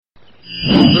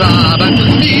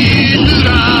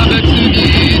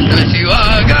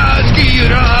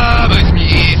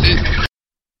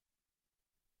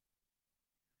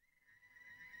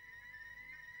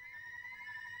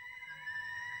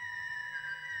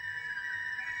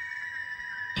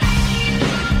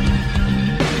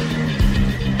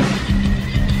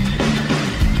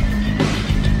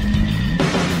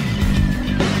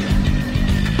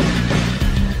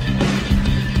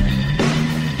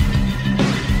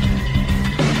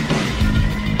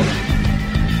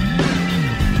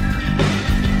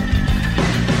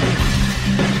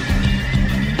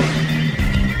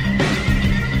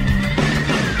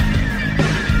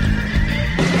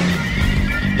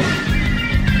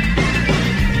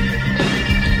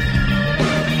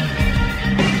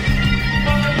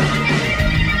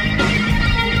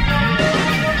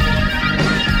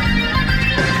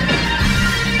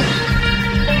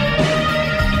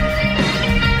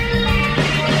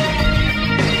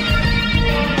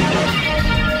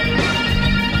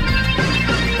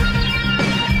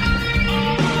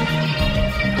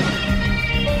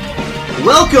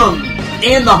Welcome,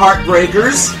 and the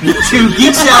Heartbreakers, to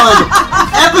Geek Salad,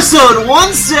 episode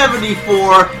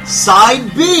 174,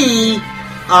 Side B.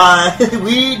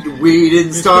 We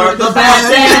didn't start the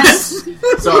bad dance.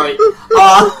 Sorry.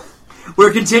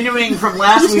 We're continuing from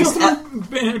last week's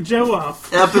Joe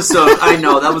off episode. I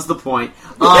know, that was the point.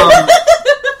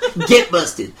 Get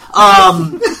busted.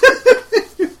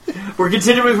 We're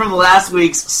continuing from last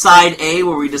week's Side A,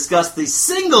 where we discussed the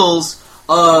singles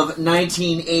of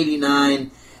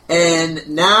 1989, and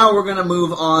now we're going to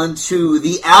move on to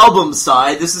the album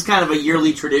side. This is kind of a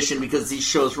yearly tradition because these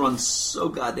shows run so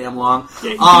goddamn long. Yeah,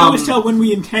 you can always tell when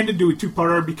we intend to do a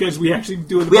two-parter because we actually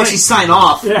do it. We actually sign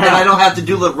off, yeah. And I don't have to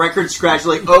do the record scratch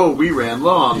like, oh, we ran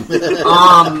long.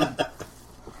 And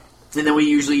then we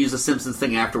usually use the Simpsons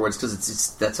thing afterwards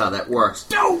because that's how that works.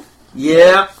 No!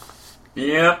 Yep.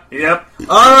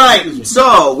 Alright,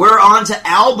 so we're on to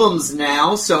albums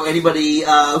now. So anybody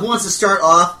who wants to start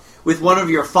off with one of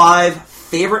your 5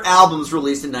 favorite albums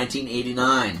released in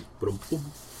 1989?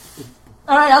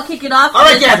 Alright, I'll kick it off.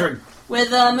 Alright, Catherine.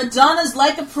 With Madonna's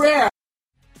Like a Prayer.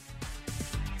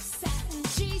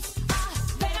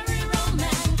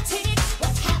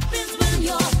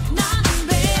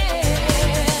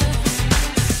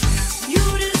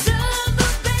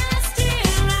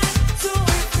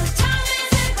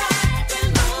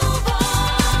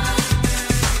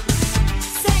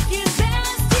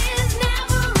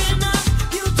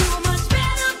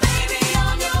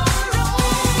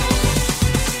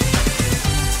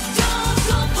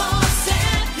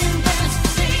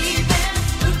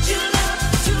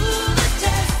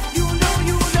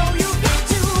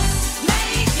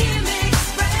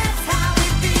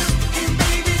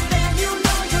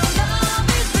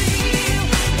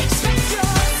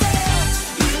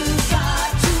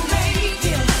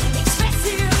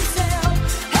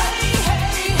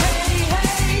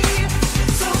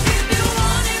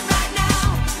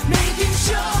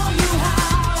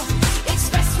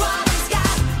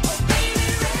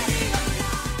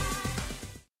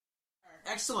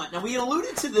 Excellent. Now we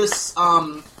alluded to this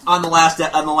on the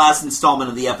last installment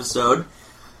of the episode.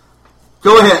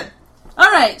 Go ahead.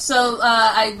 Alright, so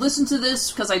I listened to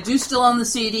this because I do still own the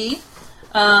CD,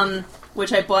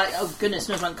 which I bought, oh goodness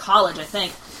knows, in college, I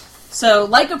think. So,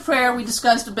 Like a Prayer, we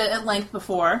discussed a bit at length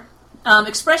before.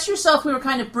 Express Yourself, we were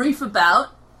kind of brief about.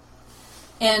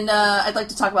 And I'd like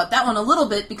to talk about that one a little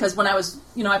bit because when I was,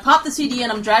 I popped the CD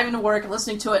and I'm driving to work and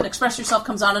listening to it and Express Yourself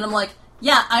comes on and I'm like,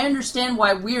 yeah, I understand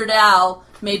why Weird Al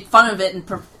made fun of it and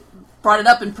brought it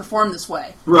up and performed this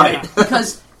way. Right.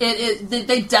 Because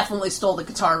they definitely stole the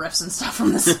guitar riffs and stuff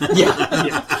from this.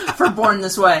 Yeah. For Born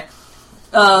This Way.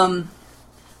 But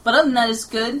other than that, it's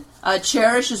good.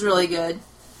 Cherish is really good.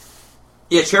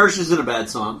 Yeah, Cherish isn't a bad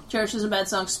song. Cherish isn't a bad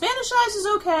song. Spanish Eyes is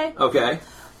okay. Okay.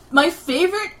 My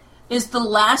favorite is the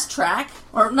last track,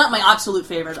 or not my absolute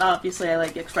favorite. Obviously, I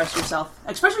like Express Yourself.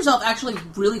 Express Yourself actually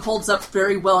really holds up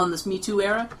very well in this Me Too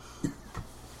era.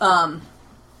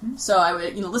 So I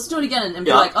would, listen to it again and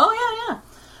be like, oh, yeah.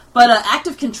 But Act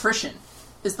of Contrition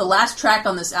is the last track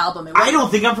on this album. I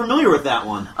don't think I'm familiar with that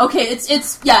one. Okay,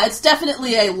 it's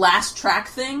definitely a last track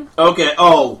thing. Okay,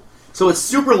 so it's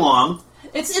super long.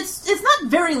 It's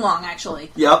not very long,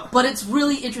 actually. Yep. But it's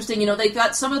really interesting. They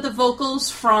got some of the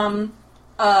vocals from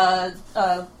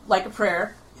Like a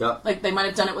Prayer. Yep. Like, they might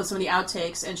have done it with some of the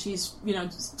outtakes, and she's,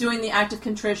 doing the Act of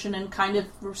Contrition and kind of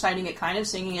reciting it, kind of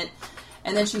singing it.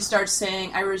 And then she starts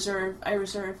saying, I have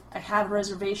a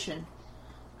reservation.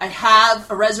 I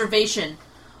have a reservation.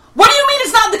 What do you mean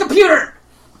it's not in the computer?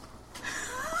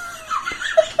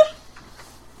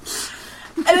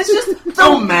 And it's just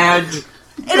So mad.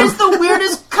 It is the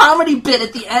weirdest comedy bit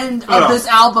at the end of this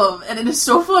album, and it is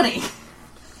so funny.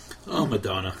 Oh,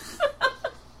 Madonna.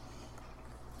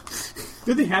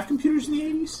 Did they have computers in the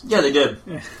 80s? Yeah, they did.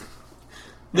 Yeah.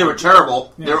 They were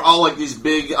terrible. Yeah. They were all like these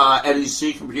big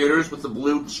NEC computers with the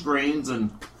blue screens and...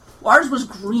 Ours was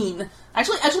green.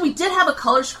 Actually, we did have a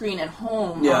color screen at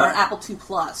home on our Apple II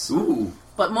Plus. Ooh.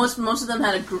 But most of them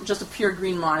had just a pure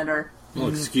green monitor. Well,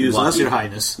 excuse us, Your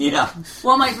Highness. Yeah.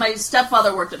 Well, my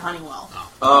stepfather worked at Honeywell.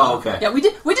 Oh, okay. Yeah, we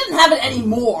didn't have it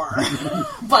anymore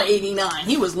by '89.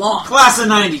 He was long. Class of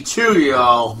 92,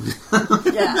 y'all.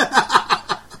 Yeah.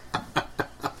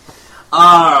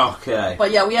 Oh, okay.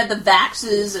 But yeah, we had the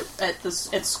Vaxes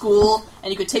at school, and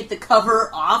you could take the cover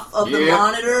off of the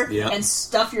monitor and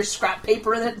stuff your scrap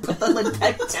paper in it, put the lid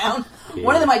back down. Yeah.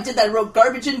 One of them I did that. I wrote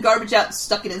garbage in, garbage out, and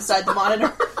stuck it inside the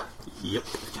monitor. Yep.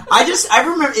 I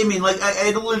remember, I mean, like, I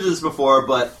had alluded to this before,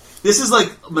 but this is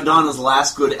like Madonna's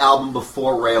last good album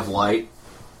before Ray of Light.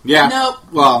 Yeah. Nope.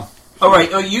 Well.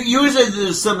 Alright, you said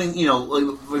there's something, you know,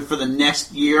 like, for the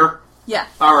next year? Yeah.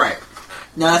 Alright.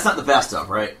 No, that's not the best of,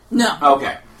 right? No.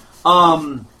 Okay. I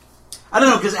don't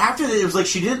know, because after it was like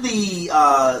she did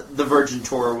the Virgin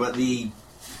tour,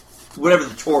 whatever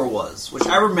the tour was, which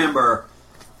I remember,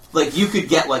 like, you could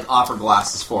get, like, opera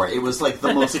glasses for it. It was, like,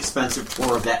 the most expensive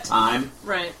tour of that time.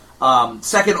 Right.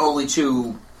 Second only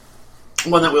to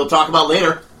one that we'll talk about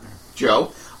later,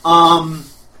 Joe. But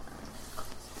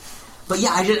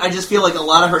yeah, I just feel like a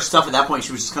lot of her stuff at that point,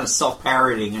 she was just kind of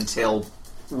self-parodying until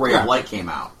Ray of Light came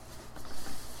out.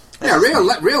 Yeah,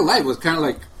 Real Light was kind of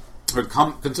like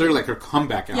considered like her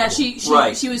comeback album. Yeah,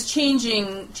 she was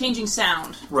changing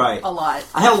sound right a lot.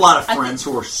 I had a lot of friends who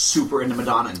were super into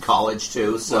Madonna in college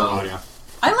too. So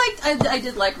I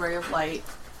did like Ray of Light,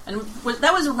 and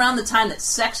that was around the time that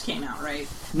Sex came out, right?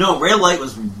 No, Ray of Light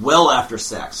was well after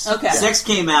Sex. Okay, Sex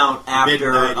came out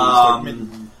after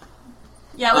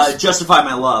Justify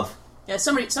My Love. Yeah,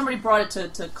 somebody brought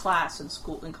it to class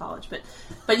in college,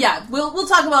 but yeah, we'll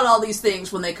talk about all these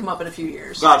things when they come up in a few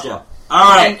years. Gotcha.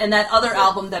 All right, and that other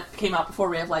album that came out before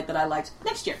Ray of Light that I liked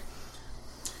next year.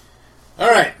 All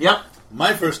right. Yep.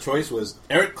 My first choice was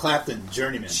Eric Clapton,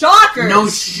 Journeyman. Shocker! No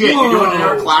shit. Whoa. You're doing an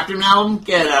Eric Clapton album?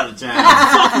 Get out of town.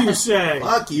 Fuck you say.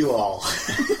 Fuck you all.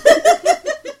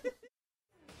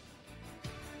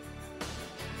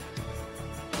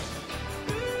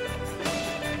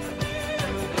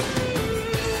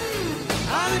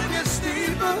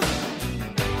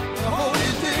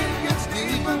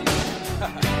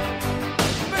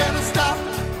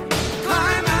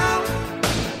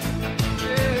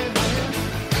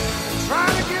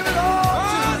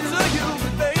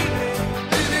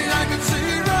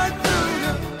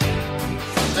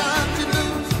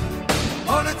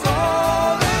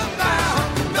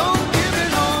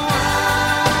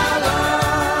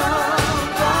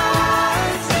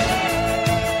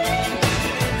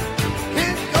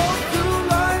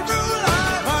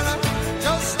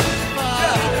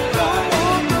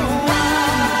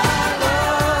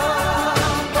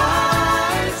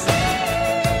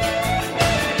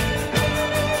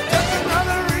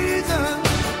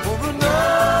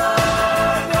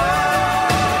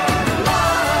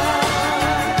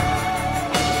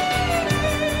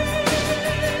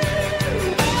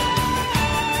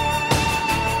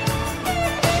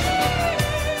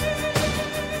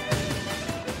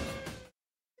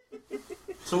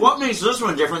 So what makes this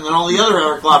one different than all the other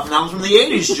Eric Clapton albums from the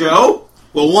 80s, Joe?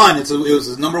 Well, one, it was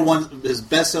his number one, his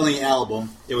best-selling album.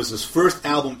 It was his first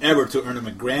album ever to earn him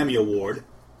a Grammy Award.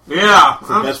 Yeah.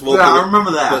 For best vocal, I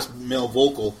remember that. Best male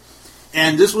vocal.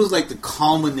 And this was like the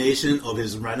culmination of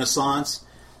his renaissance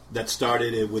that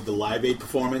started with the Live Aid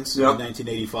performance in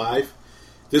 1985.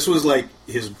 This was like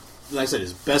like I said,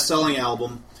 his best-selling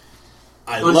album.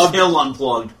 Until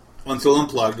Unplugged. Until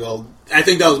Unplugged. Well, I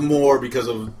think that was more because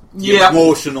of the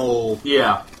emotional...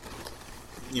 Yeah.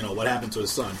 You know, what happened to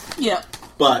his son. Yeah.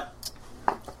 But,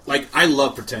 like, I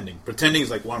love Pretending. Pretending is,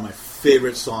 like, one of my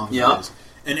favorite songs. Yeah.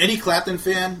 And any Clapton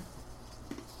fan,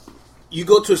 you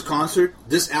go to his concert,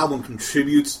 this album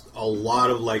contributes a lot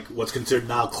of, like, what's considered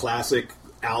now classic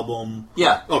album...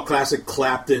 Yeah. Oh, classic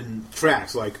Clapton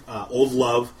tracks. Like, Old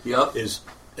Love is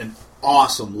an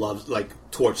awesome love, like,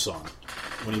 torch song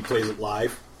when he plays it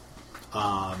live.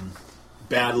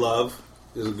 Bad Love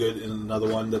is another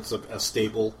one that's a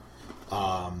staple.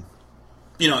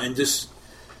 You know, and just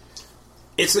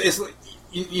it's like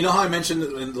you know how I mentioned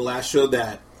in the last show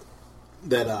that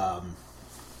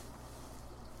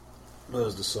what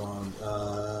was the song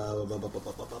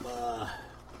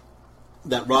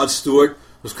that Rod Stewart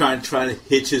was trying to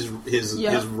hitch his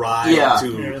ride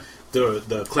to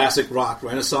the classic rock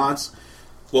renaissance.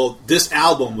 Well, this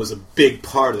album was a big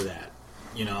part of that.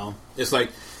 You know, it's like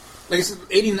I said,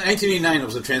 1989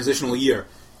 was a transitional year,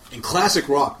 and classic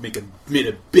rock made a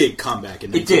big comeback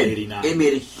in 1989. It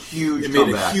made a huge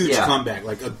comeback. Comeback,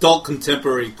 like adult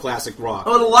contemporary classic rock.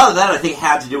 Well, a lot of that I think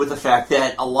had to do with the fact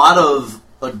that a lot of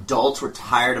adults were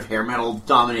tired of hair metal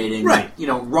dominating,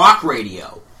 rock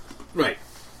radio. Right.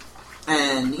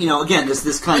 And, again,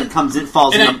 this kind of comes in,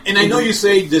 falls in. And I know you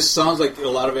say this sounds like a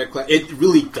lot of Eric Clapton. It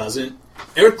really doesn't.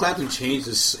 Eric Clapton changed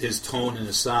his tone and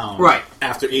his sound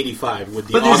after 85 with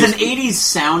the But there's an 80s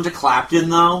sound to Clapton,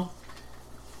 though.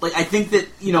 Like, I think that,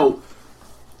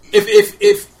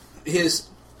 If his,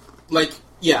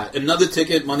 Another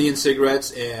Ticket, Money and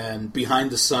Cigarettes, and Behind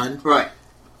the Sun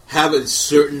have a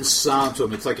certain sound to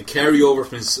him. It's like a carryover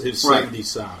from his 70s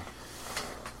sound.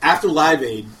 After Live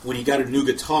Aid, when he got a new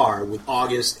guitar with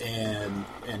August and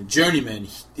Journeyman,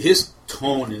 his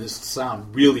tone and his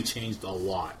sound really changed a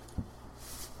lot.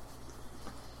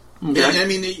 Okay. And, I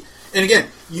mean, and again,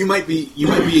 you might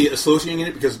be associating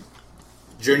it because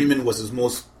Journeyman was his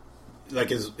most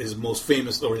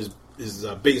famous or his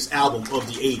biggest album of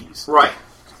the 80s. Right.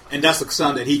 And that's the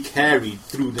sound that he carried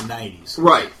through the 90s.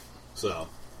 Right. So.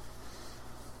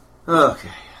 Okay.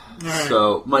 All right.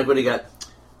 So, Mike, what do you got?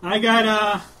 I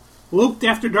got Loped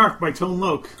After Dark by Tone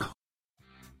Loc.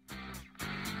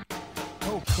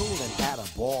 Oh, cool and at a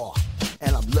ball,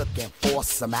 and I'm looking for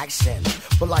some action.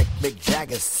 But like Mick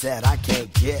Jagger said, I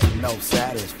can't get no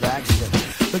satisfaction.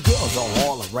 The girls are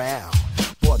all around,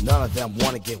 but none of them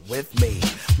want to get with me.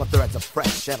 My threads are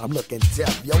fresh and I'm looking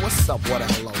deaf. Yo, what's up, what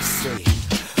LOC?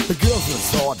 The girls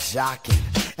was all jocking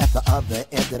at the other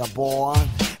end of the bar,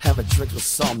 having drinks with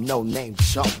some no-name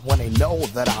chump when they know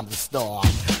that I'm the star.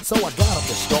 So I got up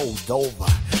and strolled over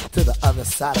to the other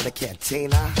side of the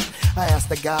cantina. I asked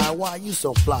the guy, why you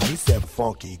so fly? He said,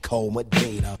 Funky Cole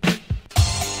Medina.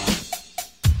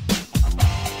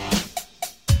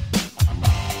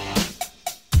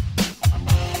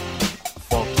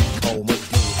 Funky Cole Medina.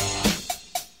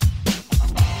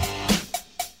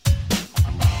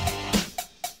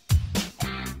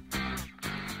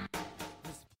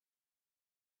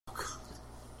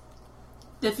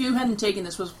 If you hadn't taken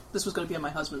this was going to be on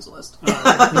my husband's list.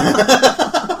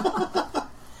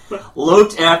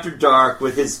 Loped After Dark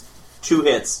with his 2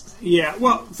 hits. Yeah,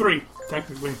 well, 3,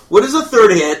 technically. What is a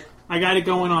 3rd hit? I Got It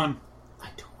Going On. I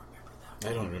don't remember that.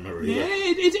 I don't remember Yeah,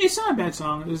 it's not a bad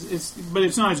song, but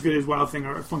it's not as good as Wild Thing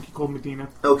or Funky Cold Medina.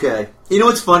 Okay. You know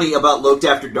what's funny about Loped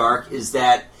After Dark is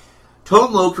that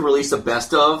Tone Loc released a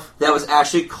best of that was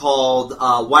actually called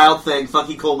Wild Thing,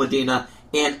 Funky Cold Medina,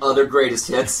 and Other Greatest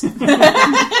Hits. It's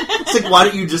like, why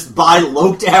don't you just buy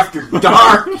Loped After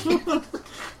Dark?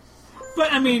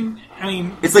 But I mean,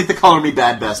 it's like the Color Me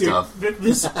Bad best dude, of.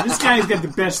 This guy's got the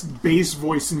best bass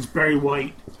voice since Barry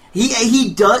White.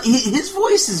 He does. His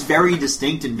voice is very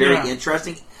distinct and very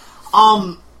interesting.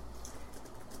 I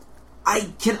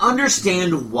can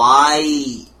understand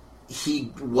why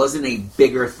he wasn't a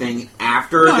bigger thing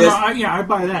after this. I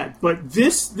buy that. But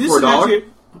this is actually,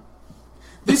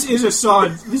 this is a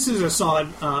solid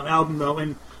album though,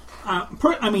 and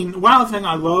Wild Thing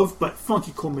I love, but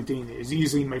Funky Cold Medina is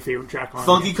easily my favorite track on it.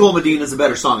 Funky Cold Medina is a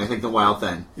better song, I think, than Wild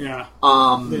Thing. Yeah.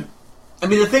 I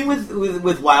mean, the thing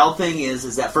with Wild Thing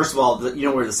is that, first of all, you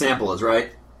know where the sample is,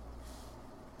 right?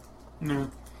 No.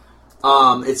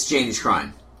 It's Janie's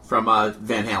Crying from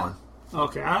Van Halen.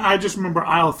 Okay, I just remember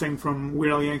Isle Thing from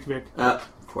Weird Al Yankovic.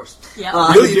 Of course.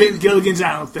 Yeah. Gilligan's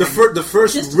Isle Thing. The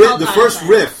first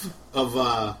riff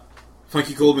of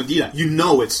Funky Cold Medina, you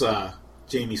know it's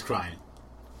Jamie's Crying.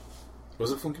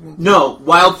 Was it Funky Cold Medina? No,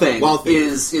 Wild Thing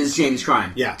is Jamie's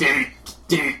Crying. Yeah.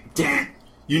 Dun.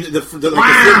 You the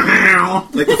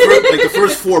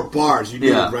first 4 bars, you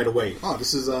knew it right away. Oh,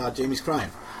 this is Jamie's Crying.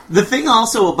 The thing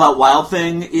also about Wild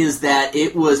Thing is that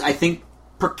it was, I think,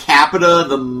 per capita,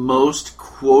 the most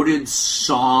quoted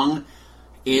song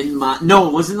in my... No,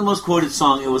 it wasn't the most quoted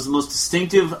song. It was the most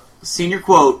distinctive senior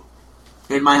quote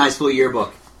in my high school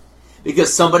yearbook.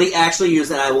 Because somebody actually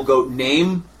used that. I will go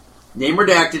name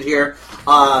redacted here.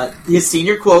 His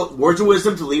senior quote, words of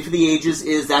wisdom to leave for the ages,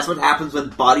 is that's what happens when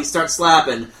bodies start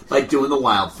slapping by doing the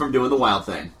wild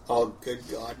thing. Oh, good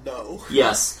God, no.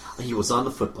 Yes. He was on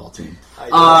the football team.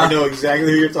 I know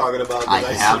exactly who you're talking about. I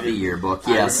have the yearbook,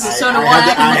 yes. So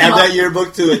I have that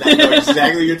yearbook too, and I know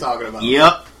exactly who you're talking about.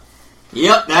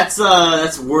 Yep,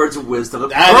 that's words of wisdom.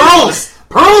 Pearls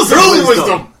of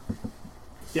wisdom!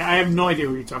 Yeah, I have no idea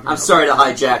who you're talking about. I'm sorry to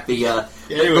hijack the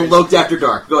Loped After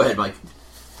Dark. Go ahead, Mike.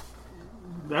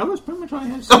 That was pretty much all I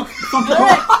had to say.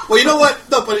 Well, you know what?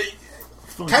 No, but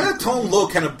kind of Tone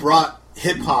Loc kind of brought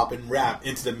hip hop and rap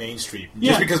into the mainstream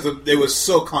just because it was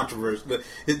so controversial.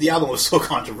 The album was so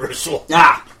controversial.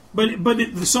 Yeah, but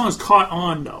the songs caught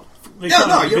on though.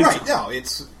 No, you're right. No,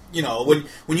 it's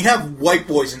when you have white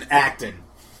boys in acting.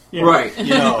 Yeah. Right.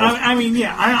 I mean,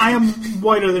 I am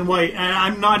whiter than white, and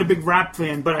I'm not a big rap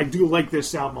fan, but I do like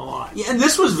this album a lot. Yeah, and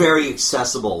this was very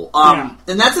accessible.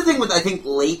 And that's the thing with, I think,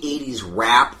 late 80s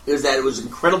rap, is that it was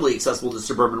incredibly accessible to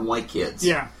suburban white kids.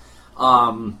 Yeah.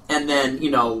 And then,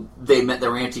 they met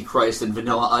their Antichrist and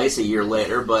Vanilla Ice a year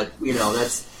later, but,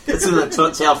 that's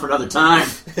a tale for another time.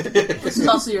 This is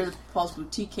also year that Paul's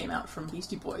Boutique came out from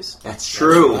Beastie Boys. That's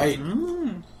true. That's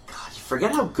right. God, you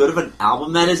forget how good of an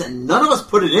album that is, and none of us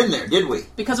put it in there, did we?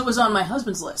 Because it was on my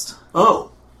husband's list.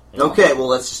 Oh. Okay, well,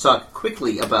 let's just talk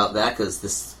quickly about that, because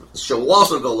this show will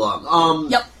also go long.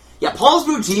 Yep. Yeah, Paul's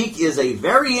Boutique is a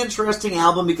very interesting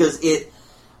album, because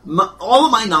all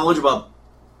of my knowledge about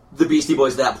the Beastie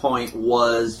Boys at that point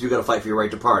was, you gotta fight for your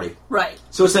right to party. Right.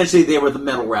 So essentially, they were the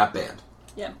metal rap band.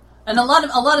 Yeah, and a lot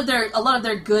of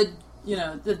their good,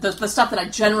 the stuff that I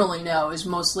generally know is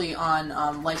mostly on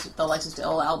the License to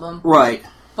Ill album. Right.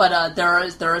 But there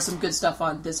is some good stuff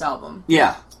on this album.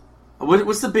 Yeah.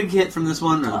 What's the big hit from this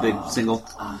one, or the big single?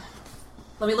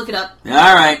 Let me look it up. All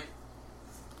right.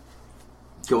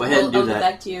 Go ahead and do I'll that. Get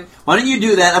back to you. Why don't you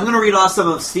do that? I'm going to read off some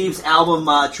of Steve's album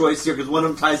choice here, because one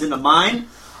of them ties into mine.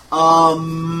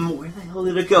 Where the hell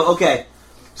did it go? Okay.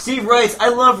 Steve writes, I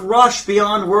love Rush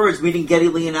beyond words. Meeting Geddy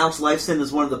Lee and Alex Lifeson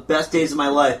is one of the best days of my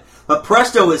life. But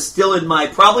Presto is still in my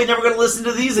probably never going to listen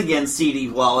to these again CD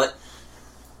wallet.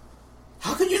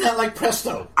 How could you not like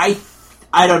Presto? I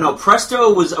don't know.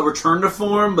 Presto was a return to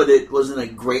form, but it wasn't a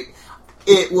great...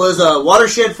 It was a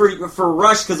watershed for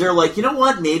Rush, because they're like, you know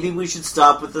what? Maybe we should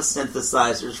stop with the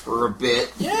synthesizers for a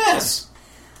bit. Yes!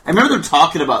 I remember them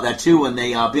talking about that, too, when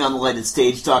they Beyond the Lighted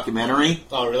Stage documentary.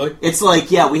 Oh, really? It's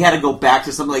like, we had to go back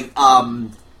to something like...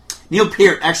 Neil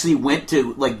Peart actually went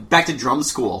to, back to drum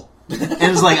school.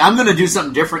 And was like, I'm going to do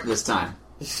something different this time.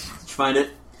 Did you find it?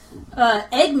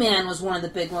 Eggman was one of the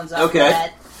big ones after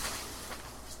that.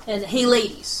 And Hey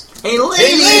Ladies. Hey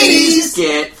Ladies!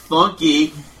 Get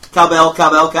funky. Cowbell,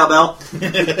 cowbell, cowbell.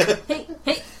 Hey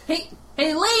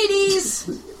Ladies!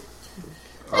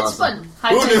 It's Awesome.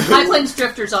 fun. High Plains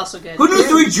Drifter's also good. Who knew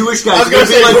three Jewish guys were going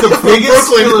to be like the biggest,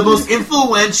 the most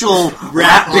influential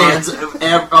rap bands of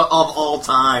all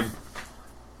time?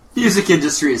 Music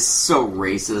industry is so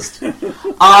racist.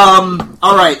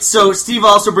 Alright, so Steve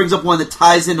also brings up one that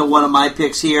ties into one of my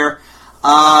picks here.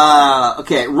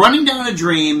 Okay, Running Down a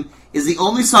Dream is the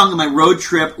only song on my road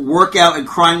trip, workout, and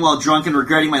crying while drunk and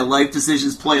regretting my life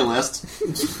decisions playlist.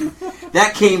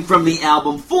 That came from the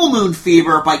album Full Moon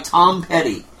Fever by Tom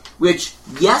Petty, which,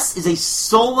 yes, is a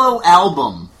solo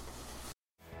album.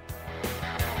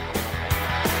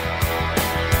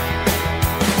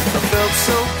 I felt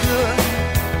so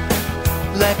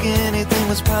good, like anything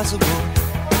was possible.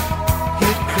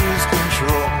 Hit cruise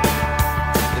control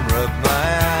and rub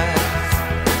my eyes.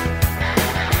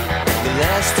 The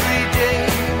last 3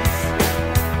 days,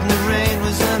 and the rain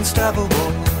was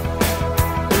unstoppable.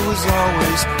 It was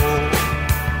always cold,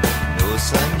 no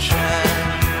sunshine.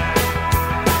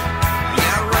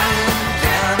 Yeah, running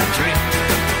down a dream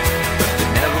that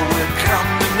never would come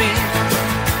to me.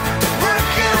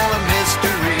 Working on a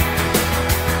mystery,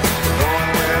 going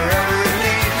wherever it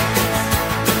leads.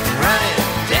 Running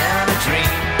down a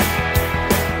dream.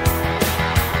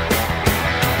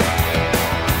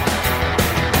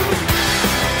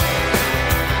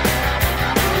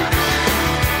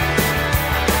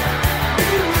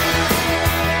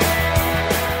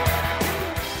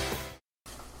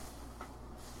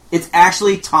 It's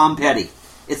actually Tom Petty.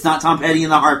 It's not Tom Petty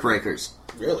and the Heartbreakers.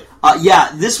 Really?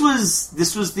 Yeah, this was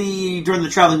during the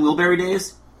Traveling Wilbury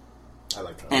days. I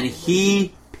like Traveling And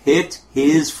he picked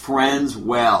his friends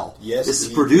well. Yes, this is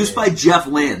he produced did. by Jeff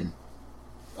Lynne.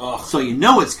 Oh. So you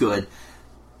know it's good.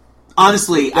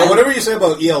 Honestly, whatever you say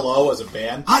about ELO as a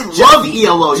band, I love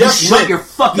ELO. Jeff Just shut Lynne. your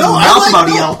fucking No, I mouth like- about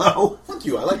no. ELO. Fuck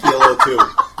you, I like ELO too.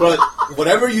 But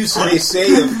whatever you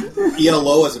say of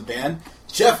ELO as a band,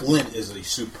 Jeff Lynne is a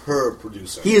superb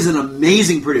producer. He is an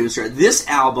amazing producer. This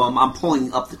album, I'm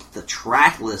pulling up the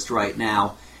track list right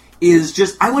now, is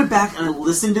just... I went back and I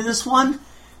listened to this one.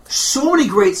 So many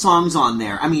great songs on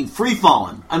there. I mean, Free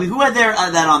Fallin'. I mean, who had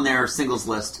that on their singles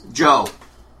list? Joe.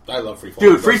 I love Free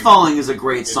Falling. Dude, Free Falling is a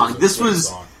great song. is a This great was...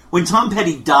 song. When Tom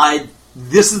Petty died,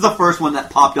 this is the first one that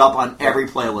popped up on every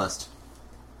playlist.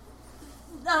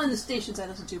 Not in the stations I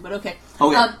listen to, but okay.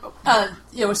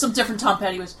 Okay. Some different Tom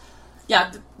Petty was...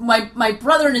 Yeah, my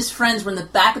brother and his friends were in the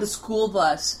back of the school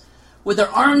bus with their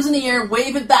arms in the air,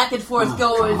 waving back and forth,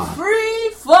 going, free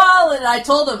fall. And I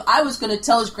told him I was going to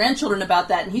tell his grandchildren about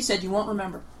that, and he said, you won't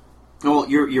remember. Well,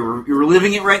 you're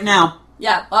reliving it right now.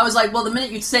 Yeah, I was like, well, the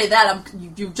minute you say that,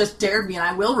 you just dared me, and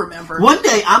I will remember. One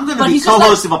day, I'm going to be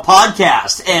co-host of a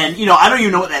podcast, and, I don't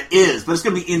even know what that is, but it's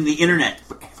going to be in the internet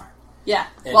forever. Yeah,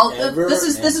 well, this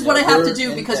is what I have to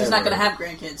do because he's not going to have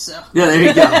grandkids, so. Yeah, there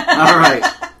you go. All right.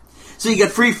 So you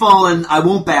got Free Fallin', I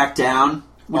Won't Back Down,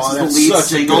 which is the lead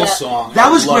single. Good song. That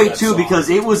was great, too,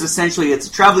 because it was essentially, it's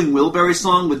a Traveling Wilbury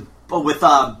song with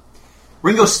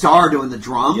Ringo Starr doing the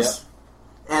drums. Yep.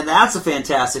 And that's a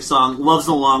fantastic song. Love's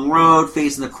the Long Road,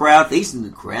 Facing the Crowd,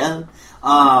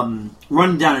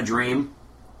 Running Down a Dream.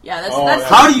 Yeah, that's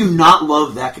how do you not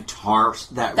love that guitar?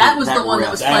 That was the one riff.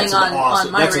 that was playing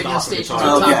on my radio station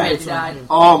until Tom Petty died.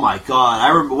 Oh my god! I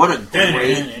remember what a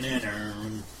great.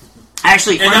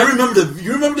 Actually, and I remember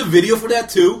you remember the video for that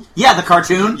too? Yeah, the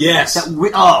cartoon. Yes.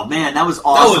 Oh man, that was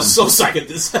awesome. That was so such a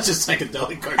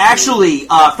psychedelic cartoon. Actually,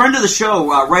 friend of the show,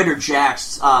 writer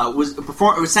Jax,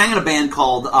 sang in a band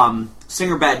called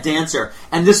Singer Bad Dancer,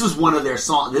 and this was one of their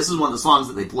songs. This is one of the songs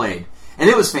that they played, and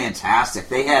it was fantastic.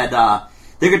 They had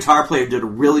their guitar player did a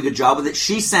really good job with it.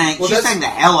 She sang the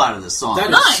hell out of this song.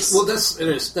 Nice.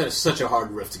 That is such a hard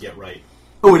riff to get right.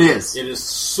 Oh, it is. It is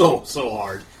so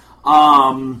hard.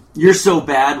 You're So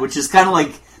Bad, which is kind of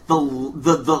like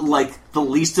the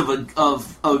least of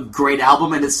a great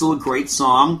album, and it's still a great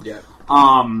song. Yeah.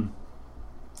 All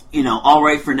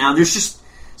Right for Now. There's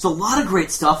a lot of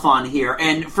great stuff on here,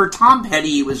 and for Tom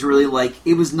Petty, it was really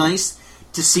it was nice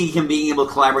to see him being able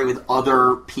to collaborate with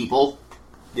other people.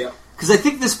 Yeah. Because I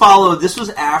think this was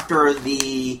after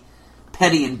the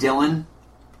Petty and Dylan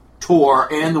tour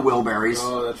and the Wilburys.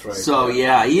 Oh, that's right. So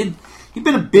yeah, he'd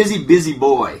been a busy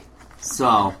boy.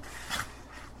 So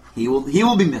he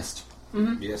will be missed.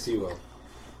 Mm-hmm. Yes, he will.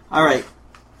 All right,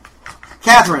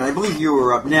 Catherine, I believe you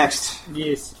were up next.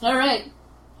 Yes. All right.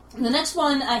 The next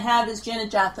one I have is Janet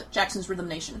Jackson's Rhythm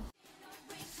Nation.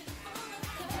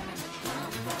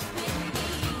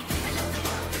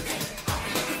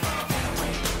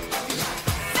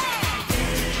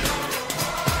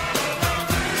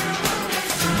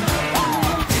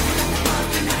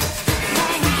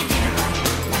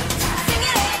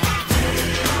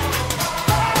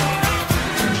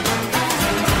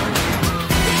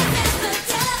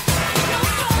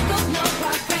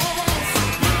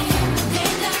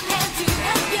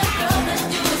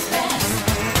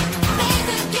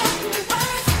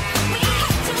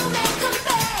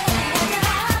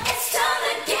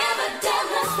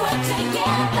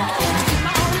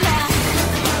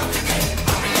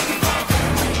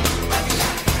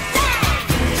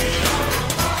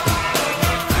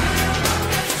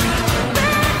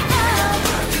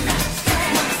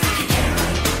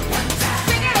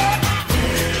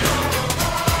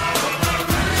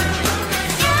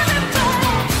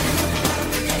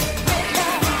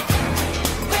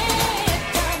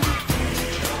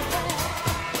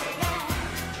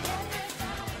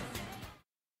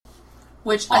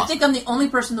 Which I think I'm the only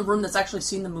person in the room that's actually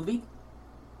seen the movie.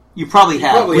 You probably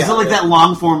have. Was it that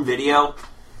long form video?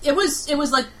 It was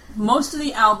like most of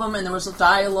the album, and there was a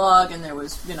dialogue, and there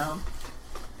was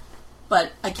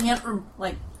but I can't a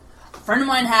friend of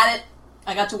mine had it.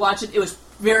 I got to watch it. It was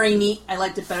very neat. I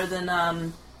liked it better than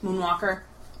Moonwalker.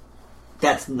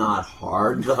 That's not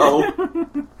hard though.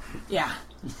 Yeah,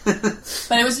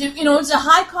 but it was it's a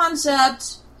high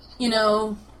concept.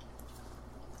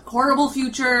 Horrible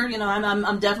future.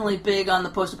 I'm definitely big on the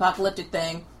post-apocalyptic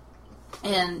thing,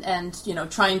 and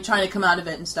trying to come out of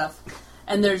it and stuff.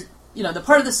 And there's the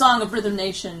part of the song of Rhythm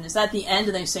Nation is at the end,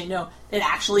 and they say no, it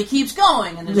actually keeps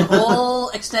going, and there's a whole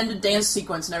extended dance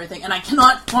sequence and everything, and I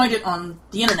cannot find it on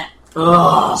the internet.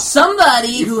 Ugh.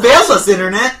 Somebody who failed us,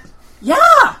 internet.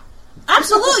 Yeah.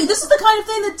 Absolutely. This is the kind of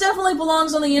thing that definitely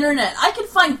belongs on the internet. I can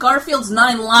find Garfield's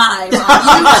 9 Live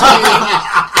on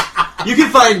YouTube. You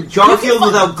can find Garfield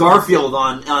without Garfield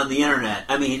on the internet.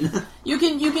 I mean, you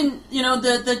can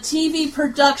the TV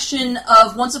production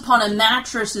of Once Upon a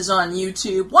Mattress is on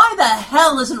YouTube. Why the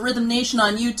hell isn't Rhythm Nation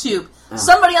on YouTube?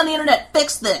 Somebody on the internet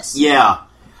fix this. Yeah.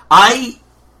 I'm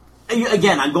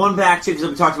going back to, because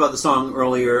we talked about the song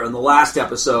earlier in the last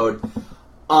episode.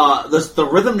 The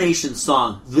Rhythm Nation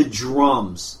song, the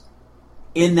drums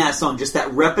in that song, just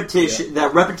that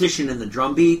repetition in the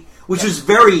drum beat, which was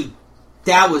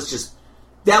that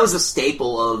was a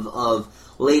staple of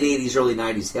late 80s, early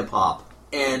 90s hip hop,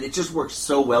 and it just works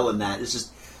so well in that. It's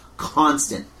just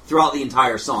constant. throughout the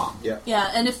entire song.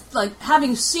 Yeah, and if, like,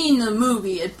 having seen the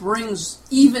movie, it brings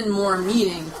even more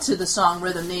meaning to the song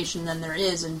Rhythm Nation than there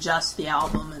is in just the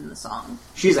album and the song.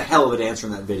 She's a hell of a dancer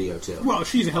in that video, too. Well,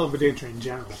 she's a hell of a dancer in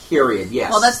general. Period,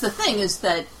 yes. Well, that's the thing, is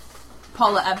that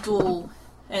Paula Abdul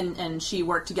and she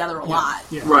worked together a lot.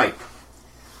 Yeah. Right.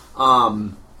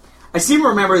 I seem to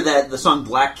remember that the song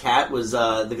Black Cat was,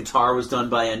 the guitar was done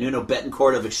by Nuno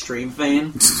Bettencourt of Extreme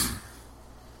fame.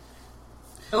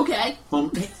 Okay.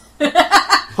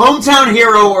 Hometown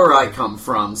hero where I come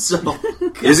from, so...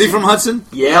 Is he from Hudson?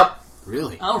 Yep.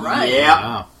 Really? All right. Yeah.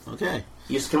 Wow. Okay.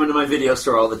 He used to come into my video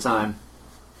store all the time.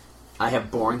 I have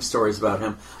boring stories about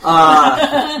him.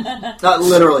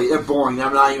 Literally, they're boring.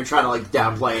 I'm not even trying to like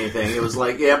downplay anything. It was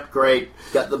like, yep, great.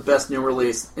 Got the best new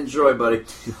release. Enjoy, buddy.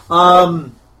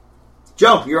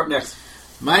 Joe, you're up next.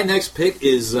 My next pick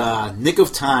is Nick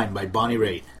of Time by Bonnie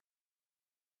Raitt.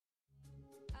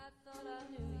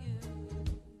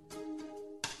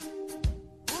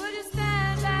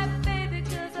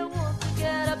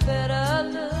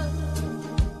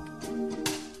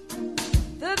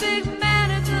 The big man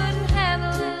who couldn't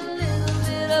handle a little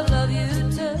bit of love you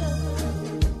took.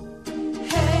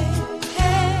 Hey,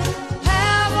 hey,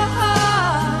 have a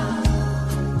heart.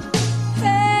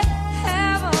 Hey,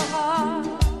 have a heart.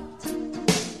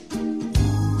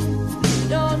 You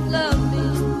don't love me,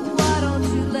 why don't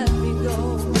you let me go?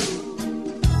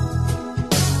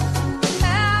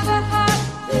 Have a heart,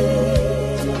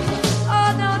 please. Oh,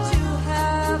 don't you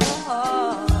have a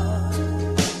heart?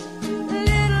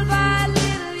 Little by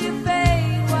little you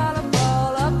fade while I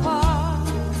fall apart.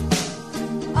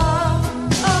 Oh,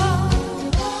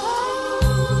 darling,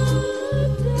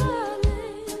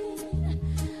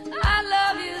 I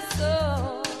love you so.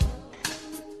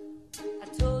 I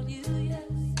told you yes,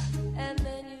 and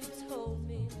then you told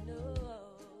me no.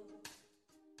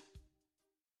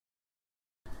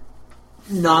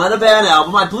 Not a bad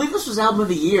album. I believe this was album of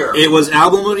the year. It was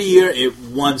album of the year. It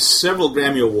won several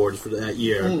Grammy Awards for that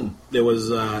year. There was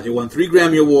it won 3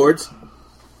 Grammy Awards.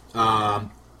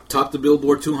 Topped the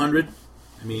Billboard 200.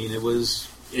 I mean,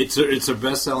 it's a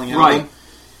best-selling album. Right.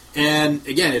 And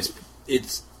again,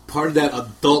 it's part of that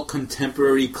adult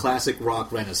contemporary classic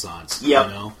rock renaissance. Yep.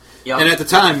 You know? Yep. And at the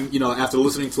time, you know, after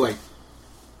listening to like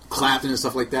Clapton and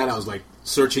stuff like that, I was like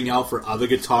searching out for other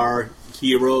guitar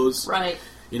heroes. Right.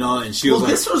 You know, and she was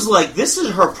this is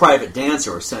her private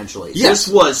dancer, essentially. Yes.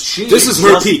 This is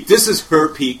her peak. This is her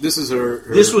peak. This is her.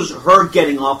 This was her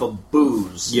getting off of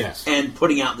booze. Yes. And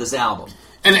putting out this album.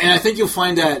 And I think you'll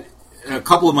find that a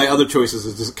couple of my other choices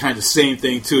is just kind of the same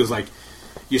thing, too. Is like,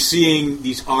 you're seeing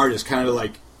these artists kind of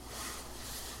like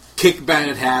kick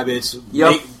Bad Habits,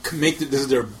 make this is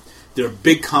their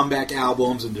big comeback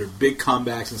albums and their big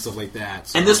comebacks and stuff like that.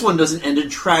 So. And this one doesn't end in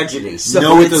tragedy. So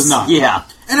no, it does not. Yeah.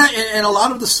 And a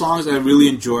lot of the songs I really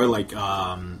enjoy, like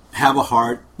Have a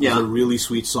Heart is a really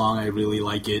sweet song. I really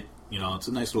like it. You know, it's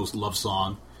a nice little love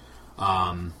song.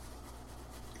 Well,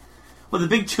 the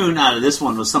big tune out of this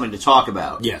one was Something to Talk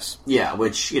About. Yes. Yeah,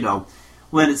 which, you know,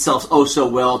 lent itself oh so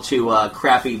well to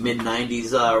crappy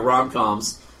mid-90s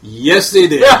rom-coms. Yes, they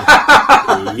did.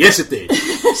 Yes, it did.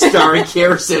 Starring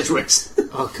Kara Sedgwicks.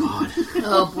 Oh, God.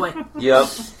 Oh, boy. Yep.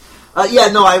 I've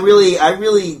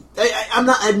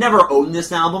never owned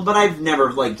this album, but I've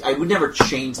never, I would never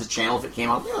change the channel if it came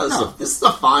out. This is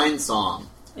a fine song.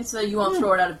 It's you won't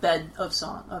throw it out of bed of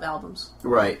albums.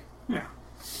 Right. Yeah.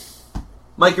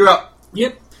 Mike, you're up.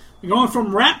 Yep. We're going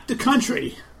from rap to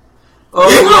country. Oh,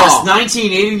 yes,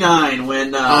 1989,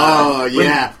 when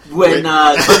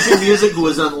country music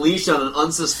was unleashed on an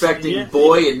unsuspecting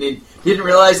boy, and he didn't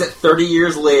realize that 30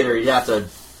 years later he'd have to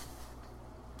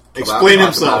explain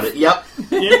himself. Yep.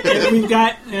 Yep.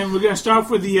 And we're going to start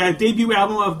off with the debut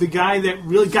album of the guy that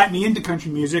really got me into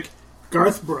country music,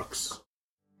 Garth Brooks.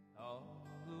 All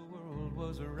the world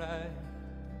was right.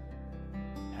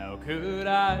 How could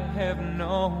I have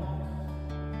known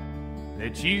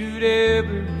that you'd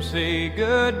ever say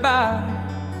goodbye?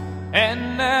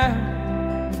 And now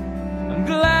I'm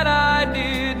glad I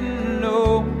didn't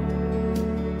know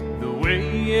the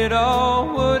way it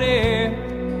all would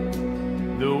end,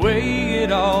 the way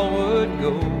it all would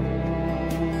go.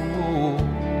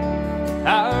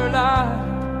 Our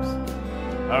lives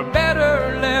are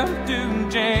better left to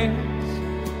chance.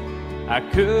 I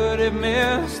could have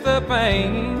missed the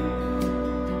pain,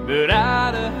 but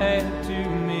I'd have had to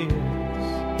miss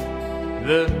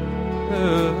the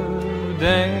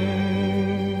dance.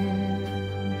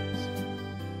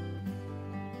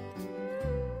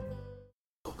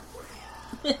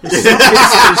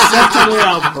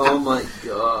 Oh my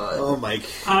god! Oh, Mike.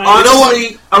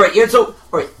 Honestly, all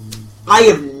right. I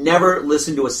have never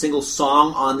listened to a single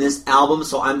song on this album,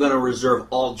 so I'm going to reserve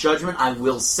all judgment. I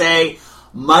will say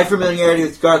my familiarity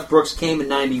with Garth Brooks came in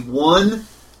 91.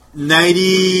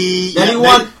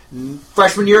 91,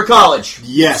 freshman year of college.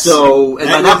 Yes. So, and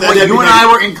at that point, you and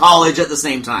I were in college at the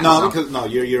same time. No, so. because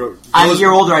you're I'm a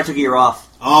year older. I took a year off.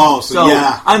 Oh, so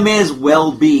yeah. I may as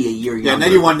well be a year younger.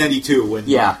 91, 92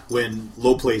 when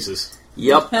Low Places.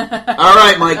 Yep. All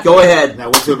right, Mike, go ahead. I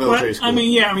went to a military school.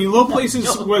 Low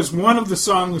Places was one of the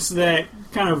songs that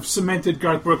kind of cemented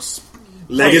Garth Brooks'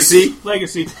 legacy.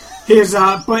 His,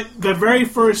 but the very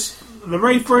first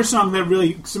song that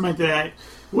really cemented that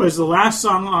was the last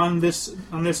song on this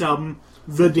album,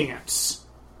 "The Dance."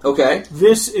 Okay.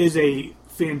 This is a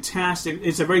fantastic.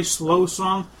 It's a very slow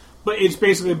song, but it's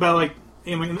basically about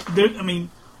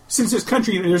since it's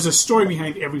country, there's a story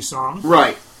behind every song,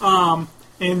 right?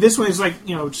 And this one is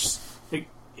just like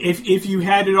if you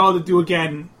had it all to do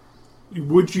again,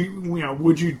 would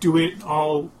you do it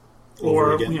all,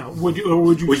 or would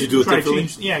you do it try to differently?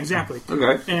 change? Yeah, exactly.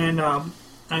 Okay. And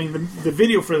the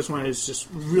video for this one is just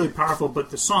really powerful, but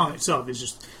the song itself is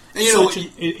just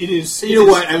it is. You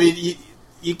know what? I mean,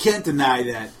 you can't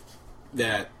deny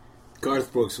that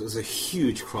Garth Brooks was a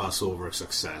huge crossover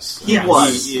success. He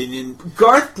was.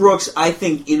 Garth Brooks, I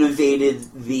think, innovated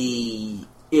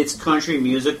it's country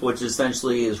music, which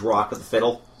essentially is rock with a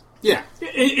fiddle. Yeah.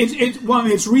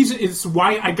 It's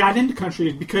why I got into country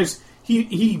is because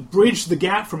he bridged the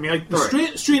gap for me. Like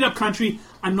straight up country,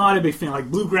 I'm not a big fan. Like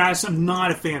bluegrass, I'm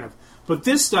not a fan of. But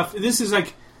this stuff, this is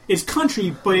like it's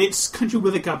country, but it's country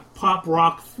with like a pop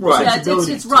rock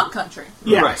sensibility. Yeah, it's rock country.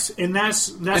 Yes, and that's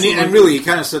and really, it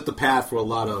kind of set the path for a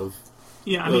lot of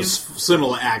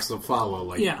similar acts to follow.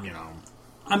 Like I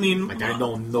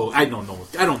don't know any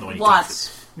lots.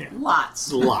 country. Yeah. Lots,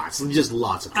 just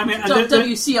lots of country.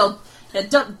 WCL.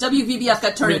 WVBF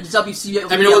got turned into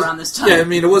WCL around this time. Yeah, I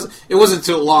mean, it wasn't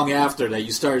until long after that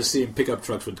you started seeing pickup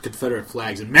trucks with Confederate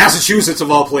flags in Massachusetts, of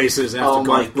all places. After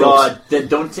Garth God! Then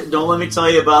don't let me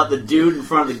tell you about the dude in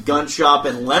front of the gun shop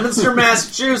in Leominster,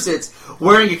 Massachusetts,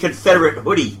 wearing a Confederate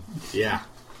hoodie. Yeah.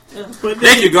 But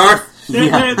thank you, Garth.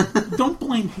 Don't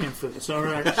blame him for this. All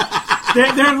right.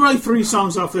 There are really 3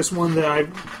 songs off this one that I.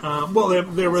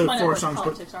 There were really 4 songs,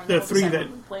 but the 3 that.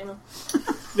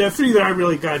 The 3 that I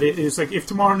really got is like If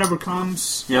Tomorrow Never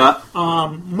Comes. Yeah.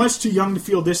 Much Too Young to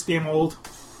Feel This Damn Old.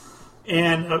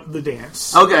 And The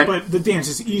Dance. Okay. But The Dance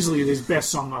is easily his best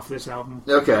song off this album.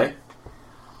 Okay.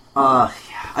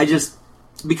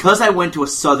 Because I went to a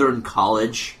southern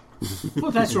college.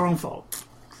 Well, that's your own fault.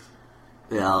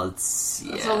 Well, it's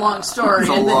a long story. It's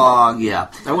a long, I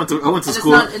went to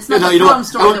school. It's not the fun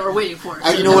story that we're waiting for.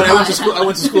 You know what? I went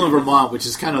to school in Vermont, which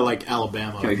is kind of like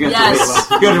Alabama. Okay, you're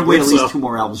going to wait at least 2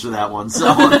 more albums for that one. So,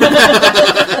 all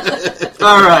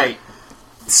right.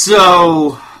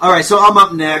 So I'm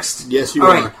up next. Yes, you are.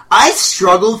 All right. I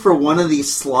struggled for one of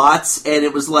these slots, and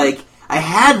it was like I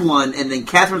had one, and then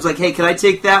Catherine was like, "Hey, can I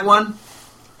take that one?"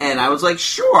 And I was like,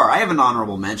 "Sure." I have an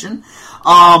honorable mention.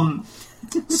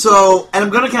 So, and I'm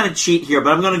going to kind of cheat here,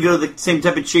 but I'm going to go the same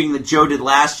type of cheating that Joe did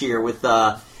last year with,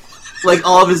 like,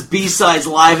 all of his B-sides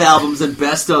live albums and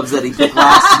best-ofs that he picked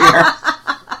last year.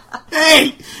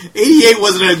 Hey! 88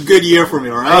 wasn't a good year for me,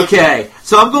 alright? Okay,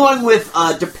 so I'm going with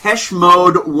Depeche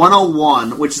Mode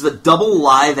 101, which is a double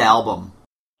live album.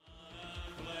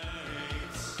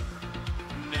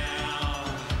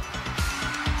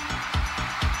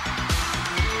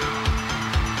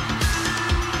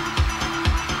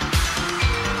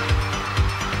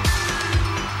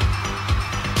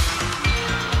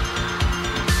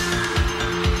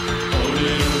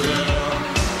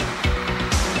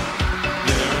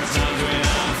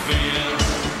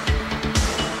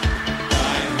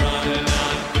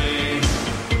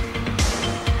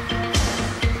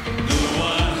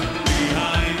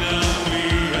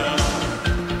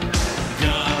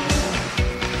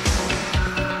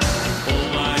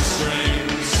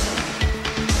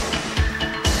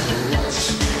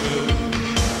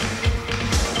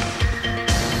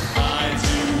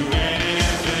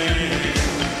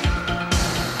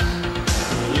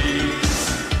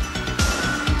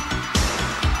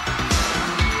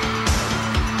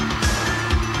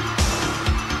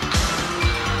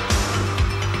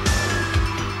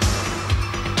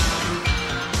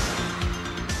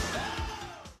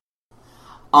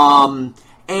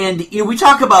 And we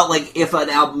talk about like if an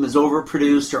album is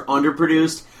overproduced or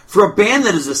underproduced. For a band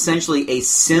that is essentially a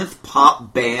synth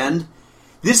pop band,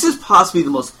 this is possibly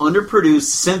the most underproduced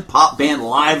synth pop band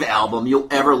live album you'll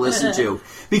ever listen to.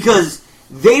 Because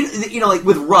they, like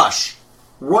with Rush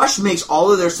makes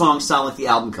all of their songs sound like the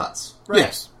album cuts. Right.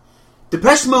 Yes.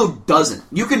 Depeche Mode doesn't.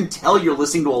 You can tell you're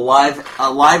listening to a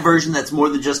live version that's more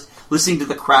than just listening to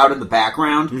the crowd in the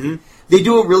background. Mm-hmm. They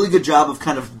do a really good job of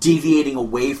kind of deviating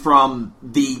away from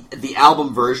the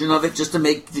album version of it just to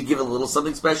give it a little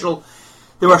something special.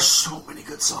 There are so many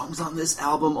good songs on this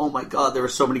album. Oh my god, there are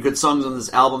so many good songs on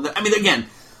this album. I mean, again,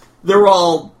 they're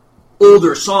all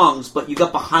older songs, but you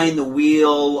got Behind the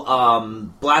Wheel,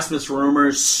 Blasphemous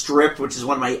Rumors, Stripped, which is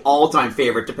one of my all-time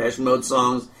favorite Depeche Mode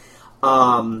songs.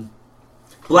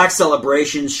 Black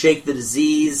Celebration, Shake the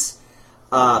Disease,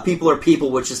 People Are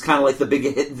People, which is kind of like the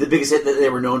biggest hit that they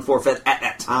were known for at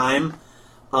that time.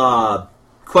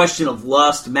 Question of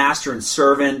Lust, Master and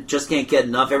Servant, Just Can't Get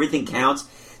Enough, Everything Counts.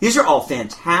 These are all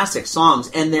fantastic songs,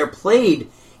 and they're played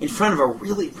in front of a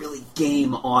really, really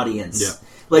game audience. Yeah.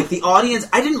 Like, the audience,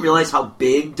 I didn't realize how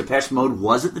big Depeche Mode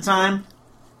was at the time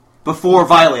before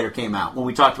Violator came out, when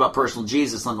we talked about Personal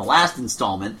Jesus on the last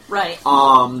installment. Right.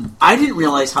 I didn't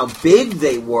realize how big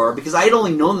they were, because I had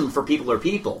only known them for People Are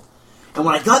People. And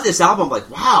when I got this album, I'm like,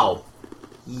 wow,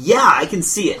 yeah, I can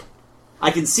see it. I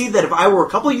can see that if I were a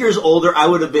couple years older, I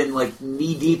would have been, like,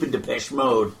 knee-deep in Depeche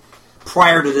Mode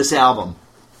prior to this album.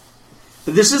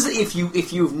 But this is,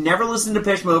 if you've never listened to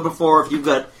Depeche Mode before, if you've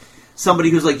got somebody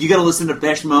who's like, you got to listen to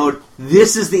Depeche Mode,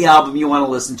 this is the album you want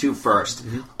to listen to first.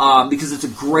 Mm-hmm. Because it's a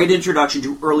great introduction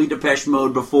to early Depeche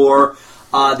Mode before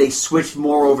they switched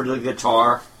more over to the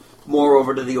guitar, more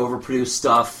over to the overproduced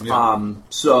stuff. Yeah.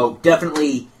 So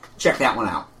definitely check that one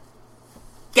out.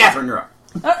 Catherine, you're up.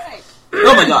 All right.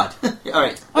 Oh my god. All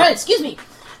right. All right, excuse me.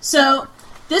 So,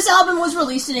 this album was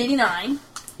released in 89.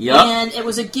 Yep. And it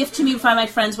was a gift to me by my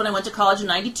friends when I went to college in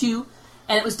 92.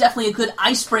 And it was definitely a good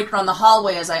icebreaker on the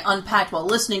hallway as I unpacked while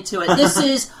listening to it. This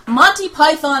is Monty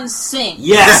Python Sing.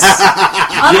 Yes!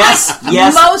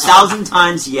 yes, 1,000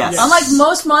 times yes. Unlike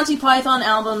most Monty Python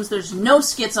albums, there's no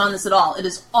skits on this at all. It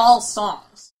is all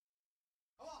songs.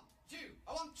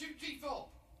 1, 2, 3, 4.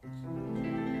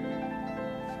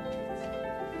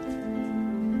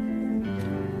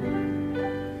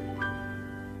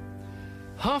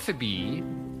 Half a bee,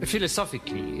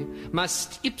 philosophically,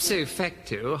 must ipso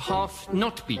facto half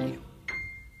not be.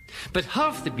 But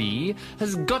half the bee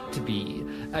has got to be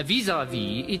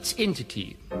vis-a-vis its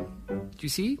entity. Do you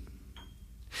see?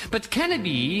 But can a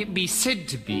bee be said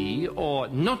to be, or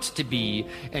not to be,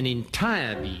 an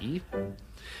entire bee,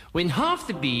 when half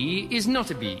the bee is not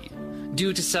a bee,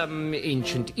 due to some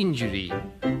ancient injury?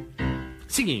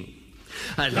 Singing.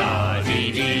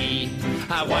 La-dee-dee,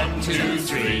 1, 2,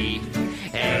 3,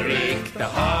 Eric the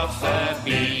half a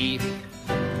bee.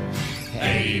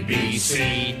 A, B,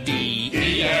 C, D,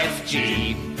 E, F,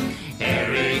 G,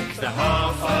 Eric the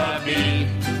half a bee.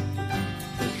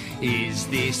 Is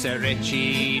this a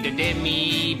wretched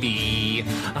demi-bee,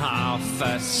 half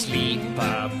asleep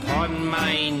upon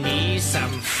my knee?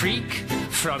 Some freak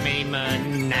from a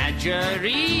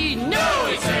menagerie? No,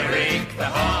 it's Eric the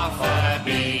half a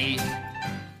bee.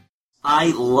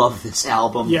 I love this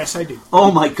album. Yes, I do.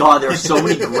 Oh my god, there are so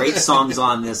many great songs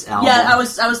on this album. Yeah, I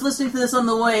was listening to this on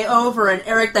the way over, and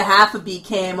Eric the Half-a-Bee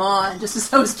came on just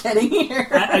as I was getting here.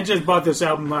 I just bought this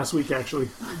album last week, actually.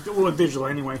 Well, digital,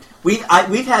 anyway. We've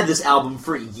had this album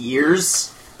for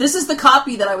years. This is the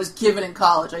copy that I was given in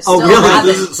college. I still really? have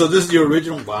it. So this is your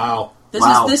original? Wow.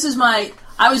 This is my...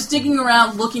 I was digging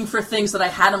around looking for things that I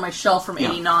had on my shelf from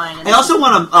 89. And I also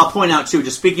want to point out, too,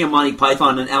 just speaking of Monty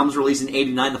Python, an album's released in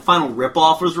 89. The final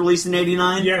ripoff was released in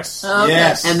 89. Yes. Okay.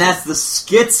 Yes. And that's the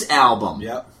Skits album.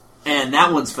 Yep. And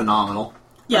that one's phenomenal.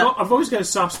 Yeah. I've always got a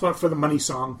soft spot for the Money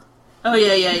song. Oh,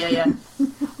 yeah.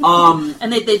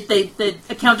 And the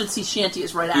Accountancy Shanty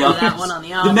is right after that one on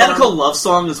the album. The Medical Love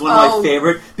Song is one of my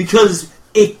favorite because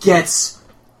it gets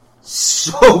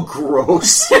so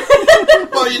gross.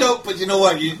 Well, you know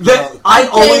what? I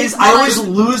always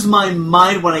lose my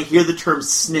mind when I hear the term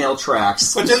snail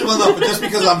tracks. But just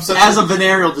because I'm such as a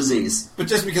venereal disease. But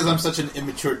just because I'm such an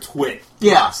immature twit.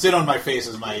 Yeah. Sit on my face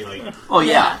is my like. Oh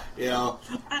yeah. You know.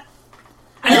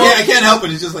 I can't help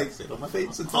it. It's just like sit on my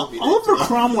face and tell me. Oliver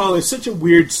Cromwell is such a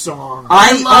weird song.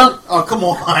 I love. Oh come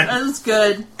on. That's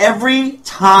good. Every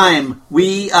time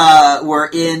we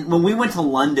when we went to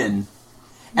London,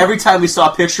 every time we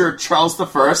saw a picture of Charles I,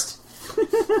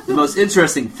 the most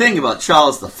interesting thing about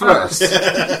Charles I.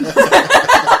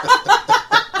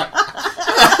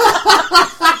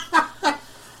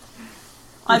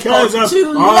 I put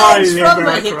two legs from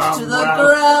the hips to the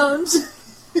ground.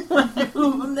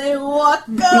 When they walk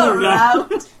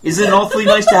around. Isn't it awfully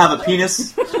nice to have a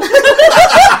penis? Isn't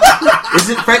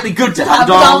it frankly good to have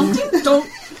a dong?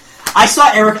 I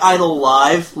saw Eric Idle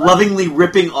live, lovingly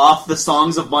ripping off the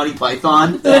songs of Monty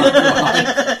Python.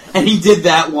 And he did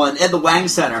that one at the Wang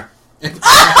Center.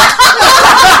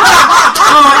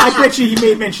 I bet you he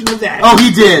made mention of that. Oh,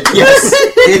 he did. Yes,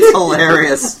 it's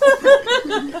hilarious.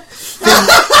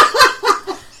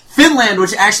 Finland,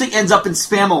 which actually ends up in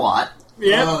Spamalot.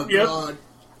 Yep, Oh, yep.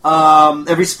 God.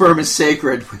 Every sperm is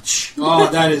sacred, which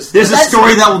That is... there's a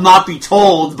story that will not be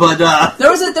told, but There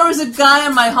was a guy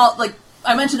in my hall, like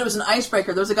I mentioned, it was an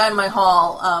icebreaker. There was a guy in my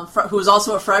hall who was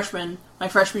also a freshman, my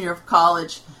freshman year of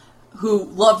college, who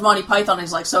loved Monty Python.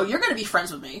 He's like, so you're going to be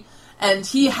friends with me, and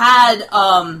he had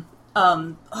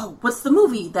what's the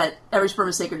movie that Every Sperm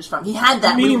is Sacred is from? He had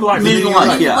that Meaning of Life. Meaning of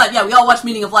Life, yeah. Yeah, we all watched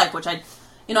Meaning of Life, which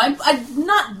I've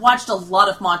not watched a lot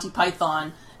of Monty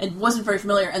Python and wasn't very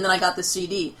familiar, and then I got the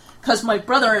CD. Because my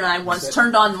brother and I once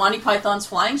turned on Monty Python's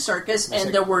Flying Circus,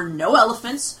 and there were no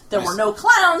elephants, there were no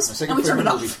clowns, and we turned it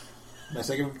off. My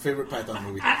second favorite Python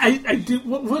movie. I do.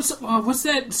 What's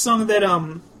that song that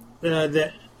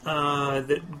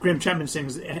Graham Chapman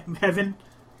sings? Heaven.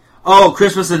 oh,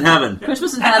 Christmas in Heaven.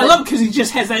 Christmas in I Heaven. love it because he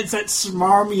just has that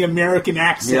smarmy American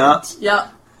accent. Yeah. Yeah.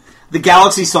 The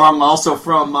Galaxy song, also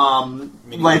from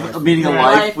Meaning of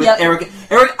Life, with Yep. Eric.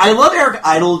 I love Eric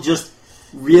Idle just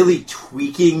really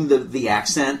tweaking the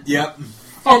accent. Yep.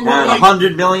 Oh, At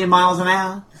 100 million miles an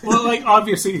hour. well, like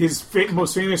obviously his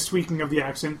most famous tweaking of the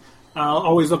accent.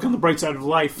 Always look on the bright side of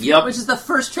life. Yep. Which is the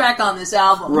first track on this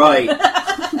album. Right.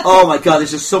 Oh my God,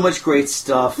 there's just so much great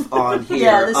stuff on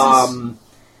here. Yeah,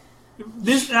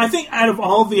 This I think out of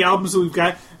all the albums that we've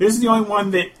got, this is the only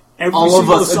one that every all of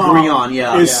single us song agree on,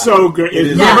 yeah. is so good. It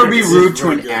is. Never Yeah. be It's rude to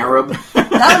very an good. Arab.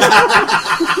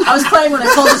 I was playing when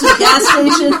I pulled into the gas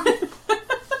station.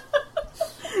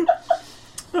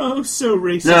 Oh, so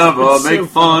racist. Never It's make so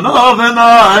fun of an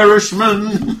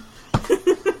Irishman.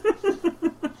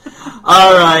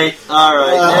 All right.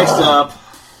 Next up.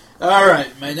 All right,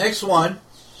 my next one,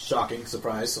 shocking,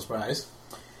 surprise,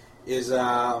 is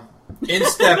In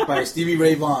Step by Stevie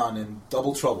Ray Vaughan and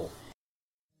Double Trouble.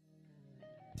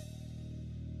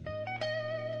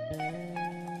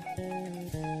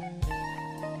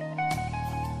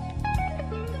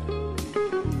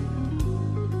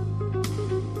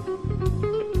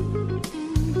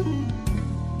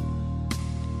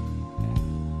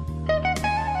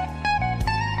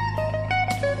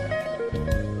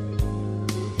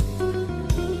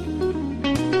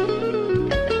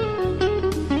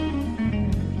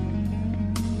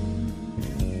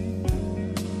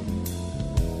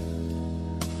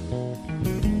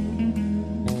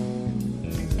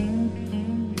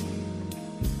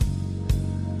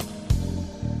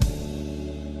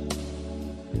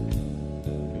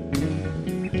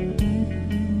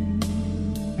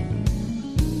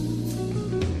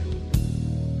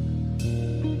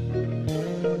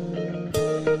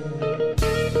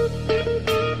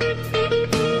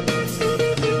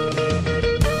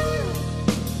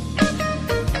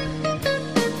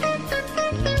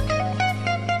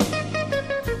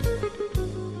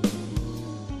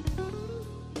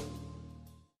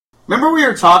 Remember we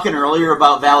were talking earlier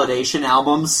about validation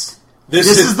albums? This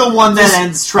is the one that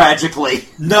ends tragically.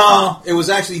 No, it was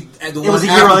actually the one. It was a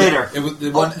year later. It was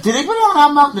the one. Did they put out an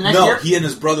album out the next year? No, he and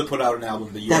his brother put out an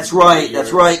album the year. That's right.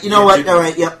 You know what? All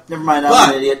right. Yep. Never mind.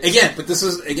 I'm an idiot. But this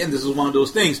is one of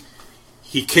those things.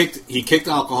 He kicked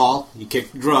alcohol. He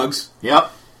kicked drugs.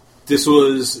 Yep. This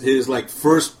was his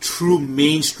first true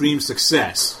mainstream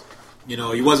success. You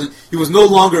know, he was no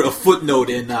longer a footnote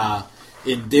in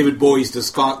David Bowie's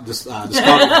discography.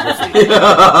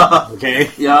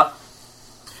 Okay. Yeah.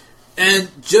 And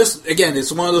just again,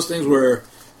 it's one of those things where,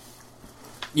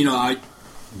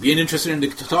 being interested in the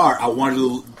guitar, I wanted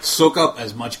to soak up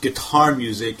as much guitar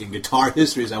music and guitar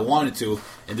history as I wanted to,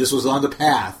 and this was on the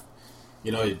path.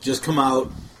 It just come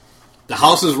out. The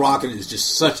House is Rockin' is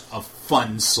just such a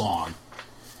fun song.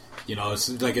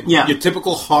 It's like your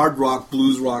typical hard rock,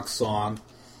 blues rock song.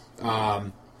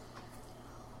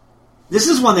 This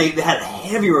is when they had a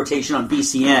heavy rotation on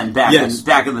BCN back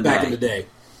in the day.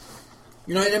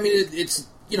 It's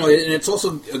and it's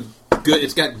also good.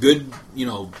 It's got good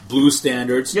blues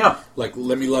standards. Yeah, like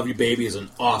 "Let Me Love You, Baby" is an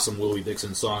awesome Willie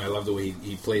Dixon song. I love the way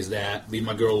he plays that. "Leave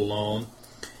My Girl Alone,"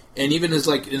 and even his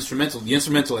instrumental. The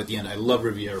instrumental at the end, I love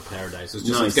 "Riviera Paradise." It's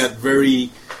just nice. It's got very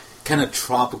kind of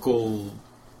tropical,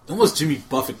 almost Jimmy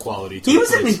Buffett quality to it. He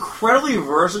was an incredibly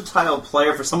versatile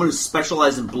player for someone who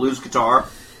specialized in blues guitar.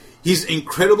 He's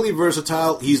incredibly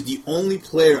versatile. He's the only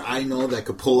player I know that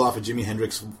could pull off a Jimi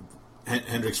Hendrix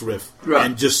riff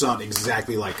and just sound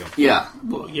exactly like him. Yeah.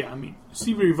 Well, yeah,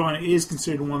 Stevie Ray Vaughan is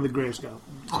considered one of the greatest guys.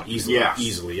 Oh,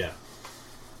 easily, yeah.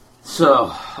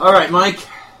 So, all right, Mike.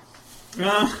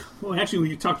 Well, actually,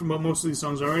 we talked about most of these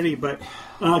songs already, but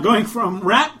going from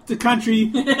rap to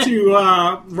country to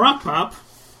rock pop,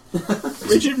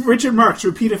 Richard Marx,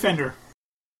 repeat offender.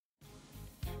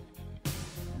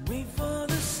 Wait for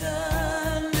the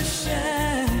sun to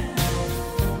shine.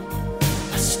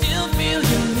 I still feel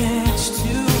you next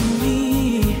to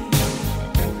me.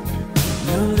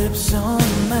 Your lips on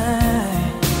mine.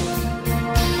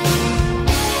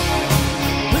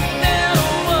 Without a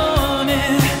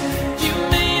warning, you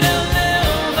made a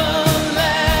love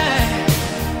lie.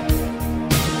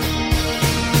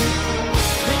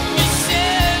 Then you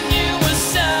said you were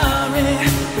sorry,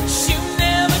 but you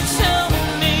never told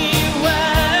me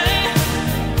why.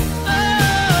 Oh,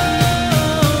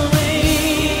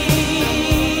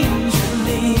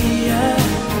 Angelia,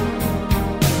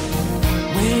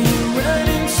 where you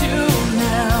running to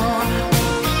now?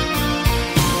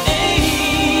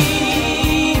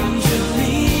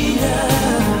 Angelia,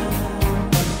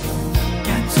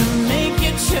 got to make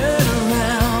you turn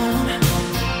around.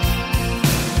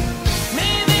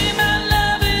 Maybe my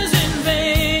love is in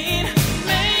vain.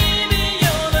 Maybe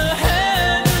you're the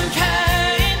hurting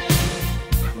kind.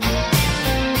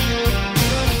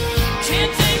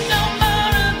 Can't take no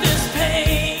more of this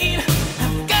pain.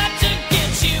 I've got to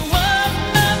get you off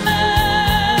my mind.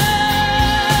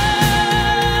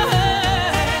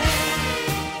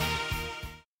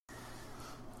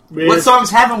 What songs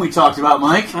haven't we talked about,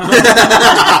 Mike? No,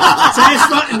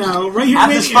 right here. Half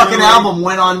this fucking album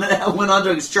went on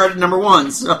to chart at number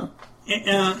 1. So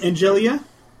Angelia.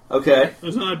 okay,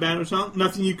 That's not a bad song.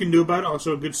 Nothing You Can Do About It,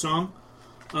 also a good song.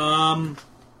 Children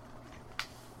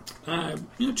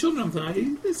of the Night,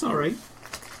 it's alright.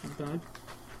 Not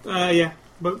bad. Yeah.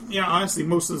 But, honestly,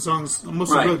 most of the songs,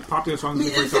 most Right. of the really popular songs I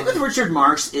mean, are the great thing with songs. Richard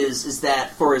Marx is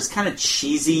that for as kind of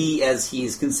cheesy as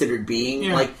he's considered being,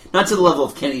 Yeah. like not to the level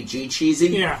of Kenny G cheesy.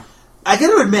 Yeah. I got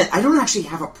to admit, I don't actually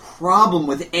have a problem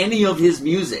with any of his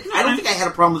music. I don't think I had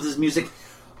a problem with his music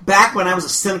back when I was a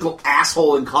cynical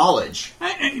asshole in college.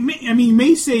 I mean, you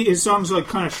may say his songs are like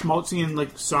kind of schmaltzy and like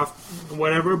soft,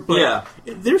 whatever, but Yeah.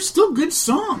 they're still good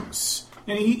songs.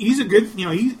 And he's a good,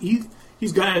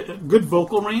 he's got a good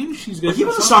vocal range. He's good. But he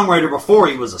was a songwriter before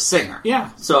he was a singer. Yeah.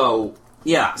 So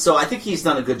I think he's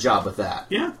done a good job with that.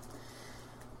 Yeah.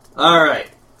 All right.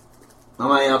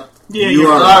 Am I up? Yeah, you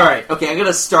you're are. up. All right. Okay, I'm going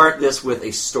to start this with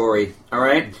a story. All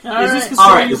right? Is this the All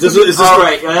story? right. Is this All the-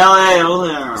 right. Is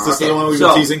this the one we were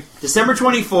So, teasing? December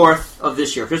 24th of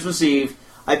this year, Christmas Eve,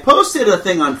 I posted a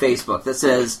thing on Facebook that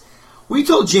says, "We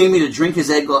told Jamie to drink his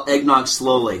eggnog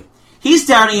slowly. He's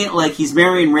downing it like he's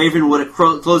marrying Ravenwood at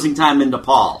closing time in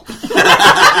Nepal."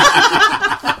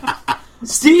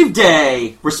 Steve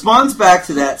Day responds back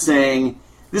to that saying,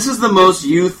 "This is the most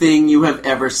you thing you have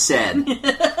ever said."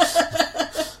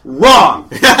 Wrong!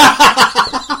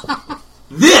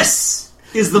 This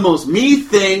is the most me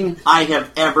thing I have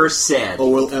ever said.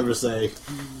 Or will ever say.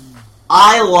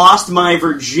 I lost my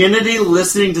virginity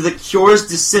listening to The Cure's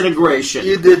Disintegration.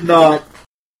 You did not.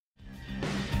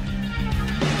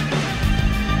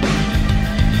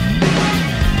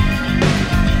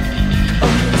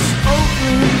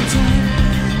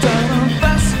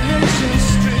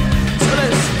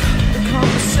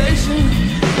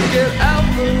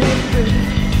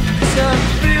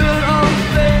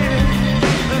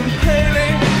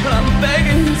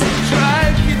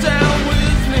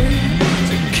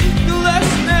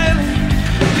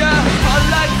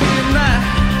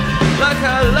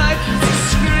 I like you to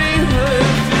scream if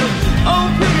you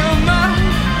open your mouth. I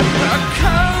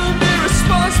can't be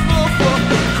responsible for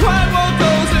quite what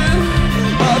goes in,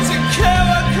 or to care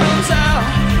what comes out.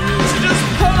 So just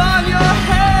pull on your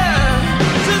hair,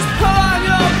 just pull on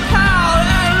your power,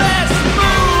 and let's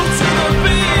move to the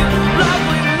beat like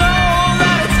we know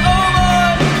that it's over.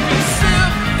 You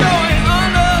sip going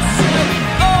under, sip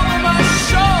over my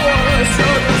shoulder. So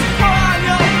just pull on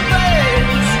your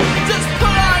face, just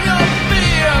pull on your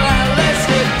beer, and let's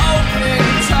hit opening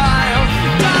time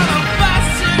down a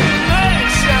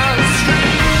Fascination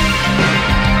Street.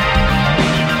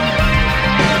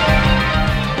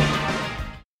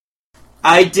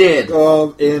 I did.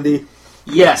 Oh, Andy.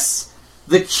 Yes.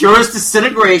 The Cure's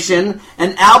Disintegration,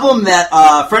 an album that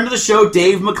a friend of the show,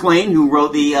 Dave McLean, who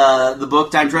wrote the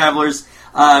book Time Traveler's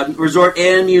Resort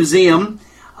and Museum,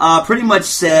 pretty much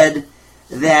said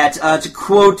that, to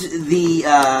quote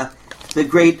the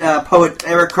great poet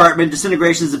Eric Cartman,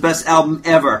 Disintegration is the best album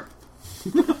ever.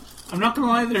 I'm not going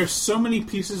to lie, there's so many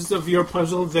pieces of your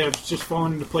puzzle that have just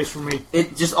fallen into place for me.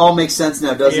 It just all makes sense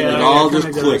now, doesn't Yeah, it? yeah, All it just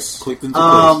kinda clicks. does. Clicked into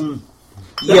place.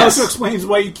 That Yes. also explains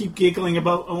why you keep giggling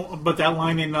about that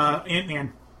line in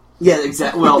Ant-Man. Yeah,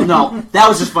 exactly. Well, no, that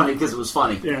was just funny because it was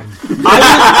funny. Yeah.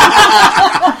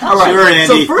 All right. Sure, Andy.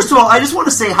 So first of all, I just want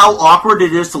to say how awkward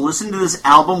it is to listen to this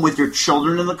album with your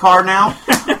children in the car now.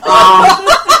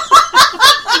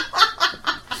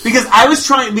 Because I was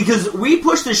trying, because we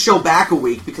pushed this show back a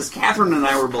week because Catherine and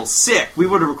I were both sick. We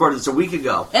would have recorded this a week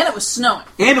ago. And it was snowing.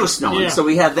 Yeah. So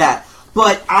we had that.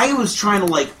 But I was trying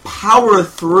to, power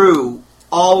through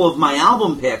all of my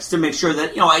album picks to make sure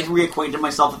that, I reacquainted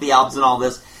myself with the albums and all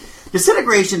this.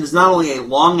 Disintegration is not only a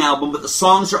long album, but the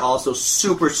songs are also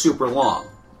super, super long.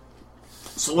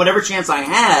 So whatever chance I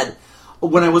had,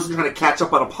 when I wasn't trying to catch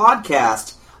up on a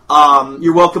podcast,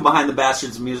 you're welcome behind the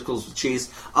Bastards of Musicals with Cheese,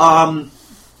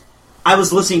 I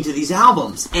was listening to these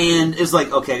albums, and it was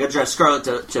like, okay, I gotta drive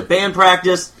Scarlett to band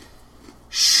practice.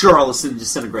 Sure, I'll listen to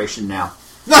Disintegration now.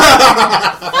 But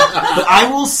I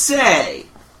will say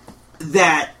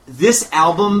that this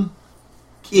album,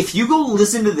 if you go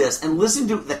listen to this and listen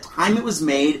to the time it was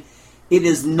made, it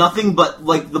is nothing but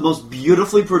the most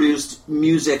beautifully produced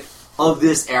music of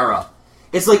this era.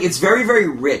 It's very, very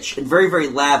rich and very, very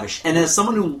lavish. And as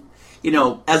someone who,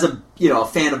 as a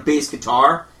fan of bass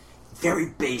guitar, very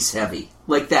bass heavy,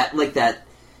 like that.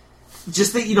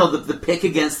 Just the pick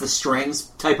against the strings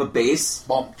type of bass.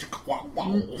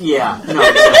 Yeah,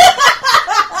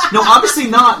 no, obviously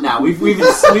not. Now we've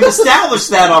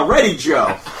established that already,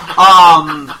 Joe.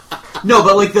 No,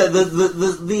 but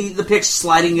the pick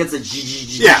sliding against the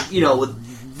with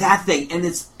that thing, and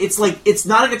it's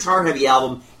not a guitar heavy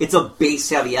album; it's a bass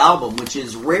heavy album, which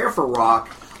is rare for rock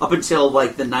up until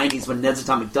the '90s when Ned's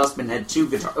Atomic Dustman had two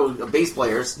bass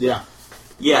players. Yeah,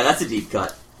 that's a deep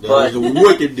cut. That was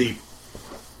wicked deep.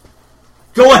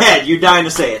 Go ahead, you're dying to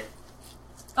say it.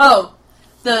 Oh,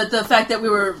 the fact that we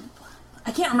were...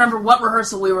 I can't remember what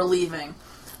rehearsal we were leaving,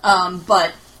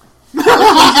 but your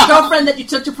girlfriend that you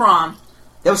took to prom.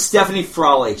 That was Stephanie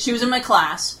Frawley. She was in my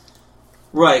class.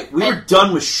 Right. We were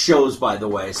done with shows, by the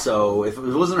way, so if it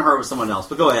wasn't her, it was someone else.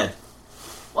 But go ahead.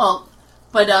 Well,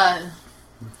 but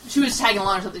she was tagging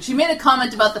along or something. She made a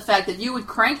comment about the fact that you would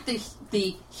crank the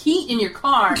heat in your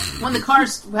car when the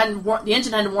the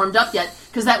engine hadn't warmed up yet,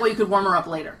 because that way you could warm her up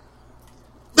later.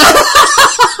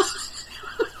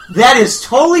 That is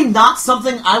totally not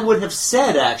something I would have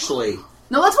said, actually.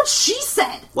 No, that's what she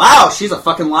said. Wow, she's a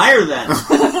fucking liar then.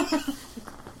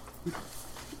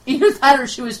 Either that or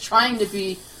she was trying to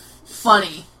be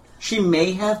funny. She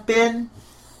may have been.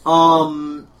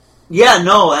 Yeah,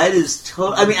 no, that is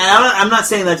I mean, I'm not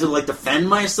saying that to defend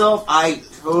myself. I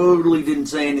totally didn't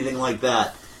say anything like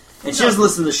that. And she doesn't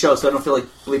listen to the show, so I don't feel like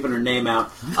bleeping her name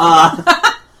out.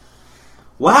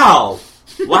 Wow.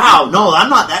 No, I'm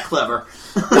not that clever.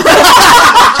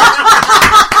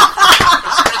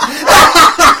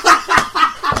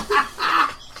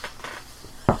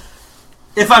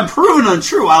 If I'm proven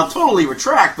untrue, I'll totally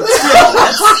retract, but still,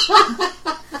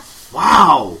 that's...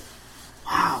 Wow.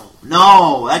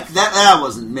 No, that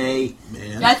wasn't me.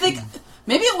 Man. Yeah, I think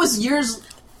maybe it was years...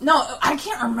 No, I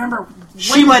can't remember.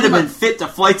 She might have been fit to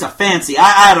Flights of Fancy.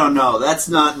 I don't know. That's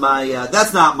not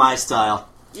my style.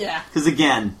 Yeah. Because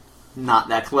again, not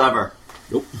that clever.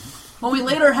 Nope. Well, we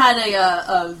later had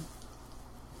a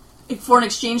foreign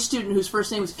exchange student whose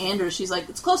first name was Andrews. She's like,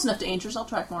 it's close enough to Andrews. I'll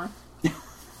track more. Or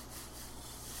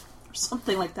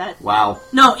something like that. Wow.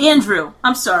 No, Andrew.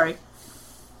 I'm sorry.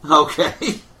 Okay.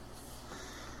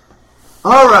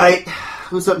 All right.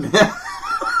 Who's up next?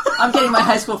 I'm getting my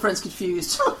high school friends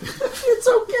confused. It's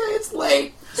okay. It's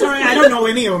late. Sorry, I don't know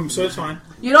any of them, so it's fine.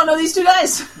 You don't know these two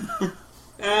guys?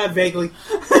 Vaguely.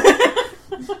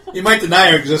 You might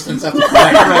deny her existence after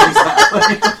that.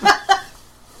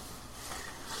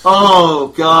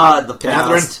 Oh, God, the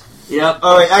Catherine? past. Yep.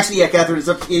 All right. Actually, yeah, Catherine, it's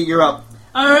up. You're up.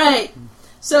 All right.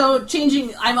 So,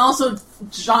 I'm also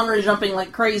genre jumping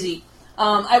like crazy.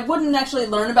 I wouldn't actually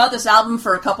learn about this album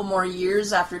for a couple more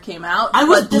years after it came out. I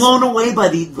was blown away by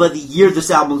the year this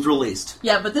album was released.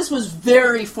 Yeah, but this was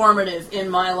very formative in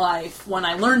my life when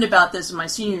I learned about this in my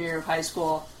senior year of high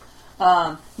school.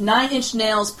 9 Inch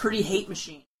Nails' Pretty Hate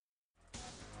Machine.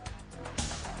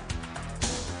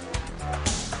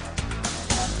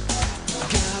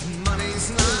 God, money's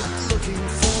not looking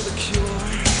for the cure.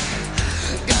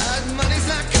 God, money's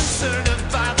not concerned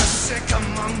about the sick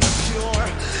among the pure.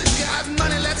 God,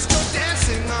 money, let's go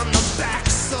dancing on the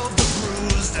backs of the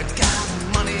bruised.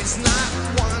 God, money's not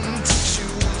one to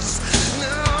choose.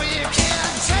 No, you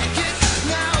can't take it.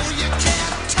 No, you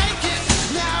can't take it.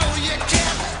 No, you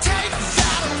can't take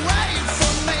that away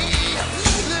from me.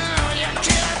 No, you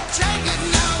can't take it.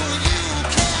 No, you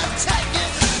can't take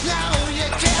it. No, you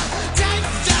can't take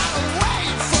that away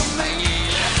from me.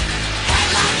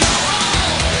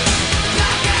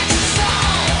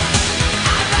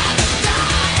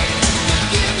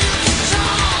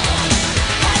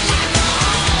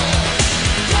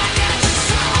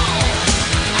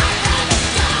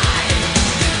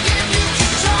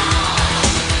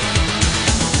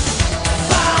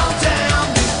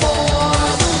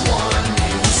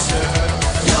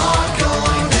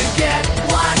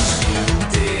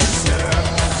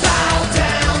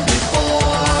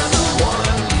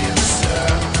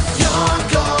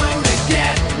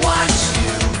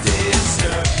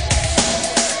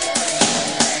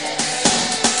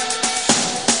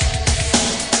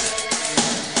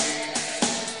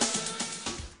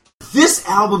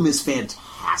 album is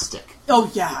fantastic.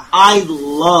 Oh, yeah. I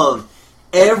love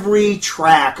every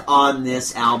track on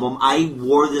this album. I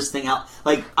wore this thing out.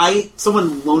 Like,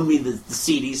 someone loaned me the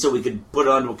CD so we could put it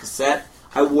onto a cassette.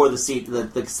 I wore the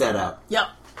cassette out. Yep.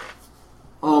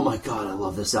 Oh my god, I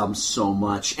love this album so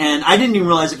much. And I didn't even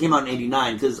realize it came out in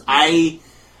 89, because I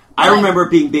remember it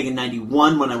being big in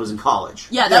 91 when I was in college.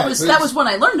 Yeah, that was when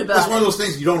I learned about it. It's one of those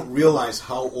things you don't realize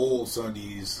how old some of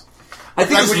these... I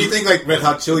think like when you think like Red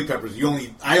Hot Chili Peppers,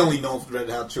 I only know Red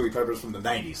Hot Chili Peppers from the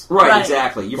 90s. Right,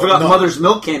 exactly. You forgot Mother's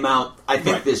Milk came out, I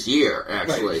think, this year,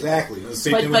 actually. Right, exactly. The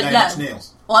same thing with Nine Inch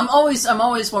Nails. Well, I'm always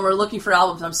when we're looking for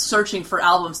albums, I'm searching for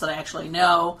albums that I actually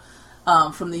know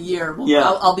from the year.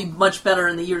 Well, I'll be much better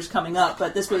in the years coming up,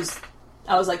 but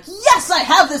I was like, yes, I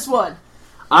have this one!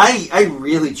 I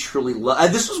really, truly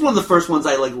love... This was one of the first ones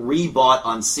I, rebought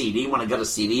on CD when I got a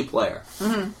CD player.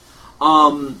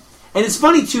 Mm-hmm. And it's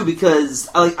funny, too, because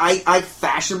I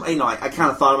fashioned... I kind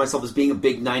of thought of myself as being a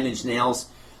big Nine Inch Nails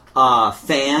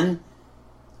fan,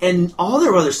 and all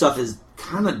their other stuff is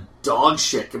kind of dog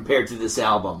shit compared to this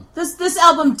album. This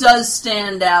album does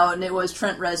stand out, and it was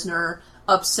Trent Reznor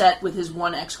upset with his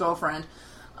one ex-girlfriend.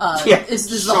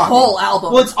 This is the whole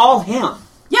album. Well, it's all him.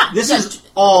 Yeah. This is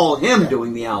all him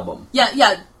doing the album.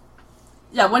 Yeah,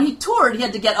 when he toured, he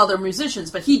had to get other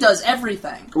musicians, but he does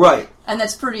everything. Right. And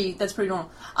that's pretty normal.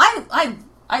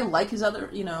 I like his other,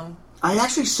 I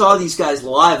actually saw these guys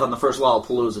live on the first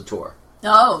Lollapalooza tour.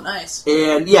 Oh, nice.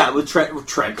 And, with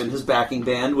Trent and his backing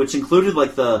band, which included,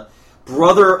 the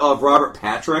brother of Robert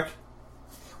Patrick,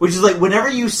 which is, whenever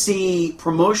you see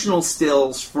promotional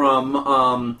stills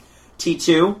from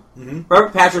T2,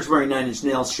 Robert Patrick's wearing Nine Inch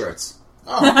Nails shirts.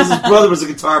 Because his brother was a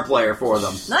guitar player for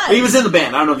them. Nice. He was in the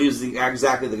band. I don't know if he was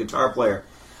exactly the guitar player.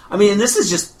 I mean, and this is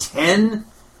just 10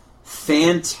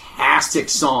 fantastic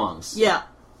songs. Yeah.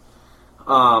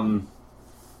 I'm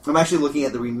actually looking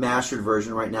at the remastered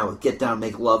version right now with Get Down,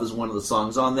 Make Love is one of the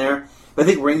songs on there. But I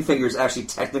think Ring Finger is actually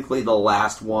technically the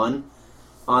last one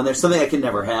on there. Something I Can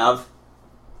Never Have.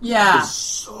 Yeah.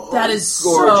 That is gorgeous.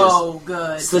 So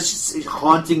good. Such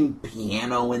haunting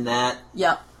piano in that.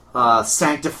 Yep.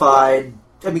 Sanctified.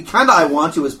 I mean, Kinda I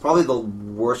Want To is probably the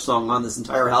worst song on this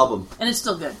entire album. And it's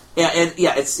still good. Yeah, and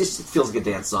it feels like a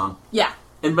dance song. Yeah.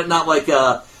 But not like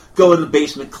go in the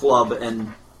basement club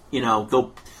and,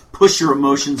 go push your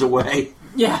emotions away.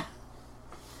 Yeah.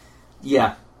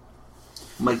 Yeah.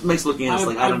 Mike's looking at us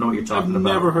I don't know what you're talking about.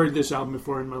 I've never heard this album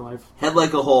before in my life. Head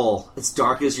Like a Hole. It's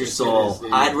dark as your soul.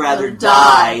 I'd rather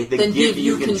die than give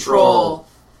you control.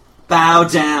 Bow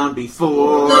down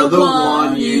before the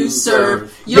one you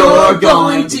serve. You're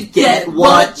going to get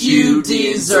what you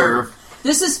deserve.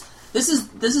 This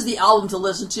is the album to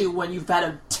listen to when you've had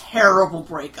a terrible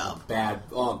breakup. Bad.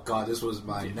 Oh god, this was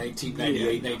my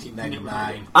 1998,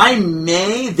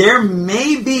 1999. There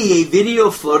may be a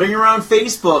video floating around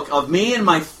Facebook of me and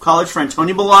my college friend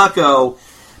Tony Bellacco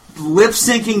lip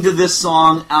syncing to this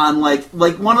song on like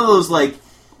one of those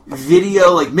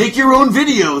video make your own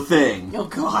video thing. Oh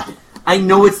god. I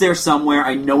know it's there somewhere.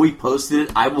 I know we posted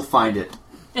it. I will find it.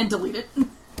 And delete it. I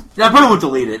probably won't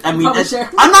delete it. I mean,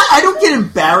 I don't get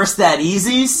embarrassed that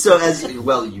easy. So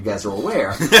you guys are aware.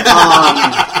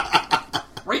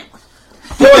 Right.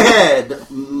 Go ahead,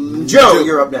 Joe.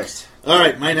 You're up next. All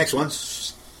right, my next one.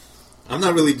 I'm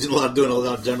not really doing a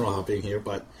lot of general hopping here,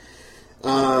 but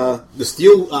the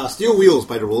Steel Wheels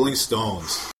by the Rolling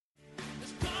Stones.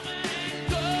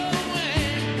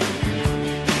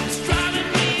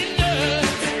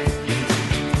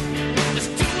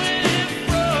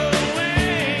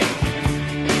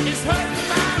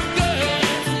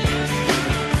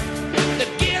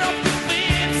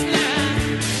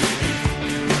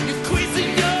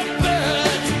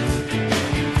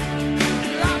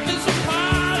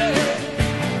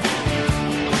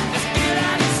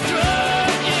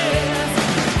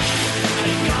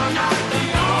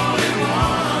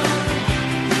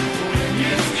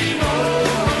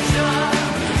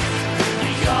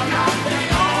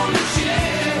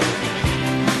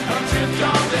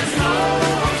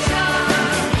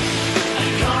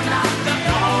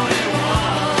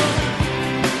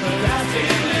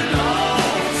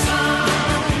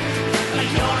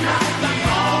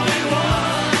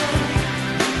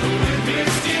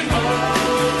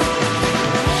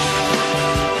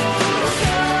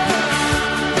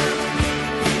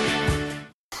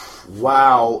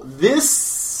 Wow,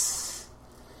 this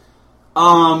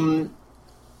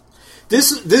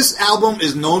album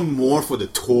is known more for the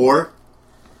tour,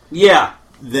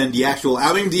 than the actual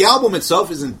album. I mean, the album itself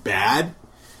isn't bad,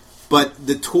 but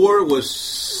the tour was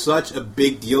such a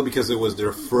big deal because it was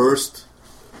their first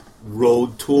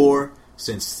road tour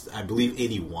since I believe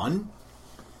 '81.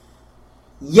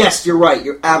 Yes, you're right.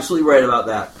 You're absolutely right about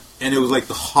that. And it was like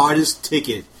the hardest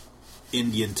ticket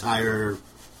in the entire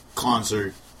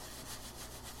concert,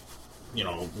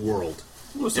 world.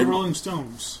 What's the Rolling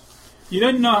Stones? You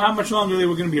didn't know how much longer they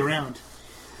were going to be around.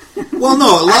 Well,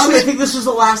 no, Actually, I think this was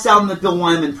the last album that Bill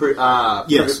Wyman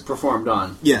performed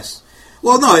on. Yes.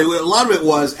 Well, no, a lot of it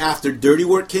was after Dirty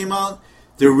Work came out,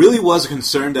 there really was a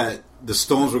concern that the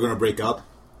Stones were going to break up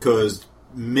because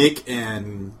Mick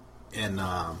and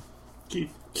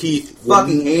Keith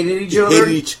fucking hated each other.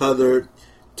 Hated each other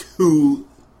to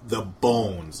the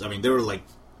bones. I mean, they were like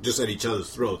just at each other's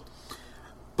throat.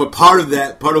 But part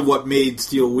of what made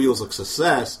Steel Wheels a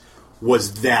success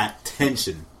was that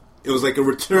tension. It was like a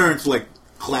return to like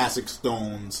classic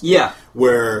Stones. Yeah.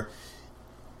 Where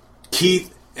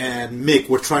Keith and Mick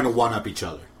were trying to one-up each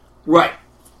other. Right.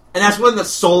 And that's when the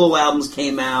solo albums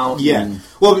came out. Yeah. And...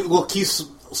 Well, Keith's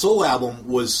solo album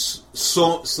was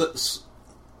so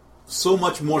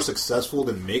much more successful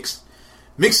than Mick's.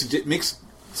 Mick's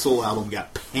solo album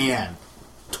got panned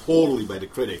totally by the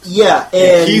critics. Yeah,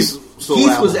 and Keith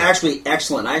was actually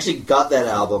excellent. I actually got that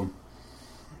album.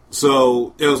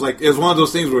 So it was one of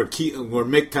those things where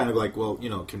Mick kind of like, well,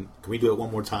 can we do it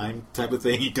one more time type of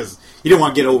thing, because he didn't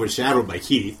want to get overshadowed by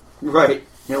Keith. Right.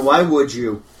 And why would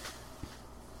you?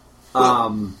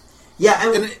 Well,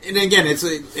 yeah, and again,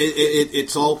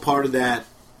 it's all part of the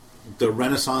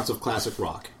renaissance of classic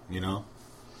rock,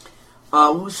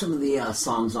 What were some of the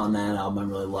songs on that album I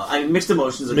really love? Mixed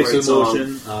Emotions is a Mixed great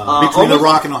Emotion, song. Between a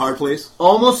Rock and a Hard Place.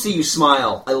 Almost See You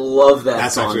Smile. I love that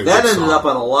That's song. actually a That good ended song. up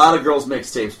on a lot of girls'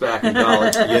 mixtapes back in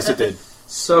college. Yes, it did.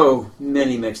 So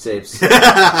many mixtapes.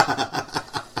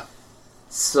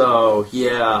 So,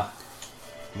 yeah.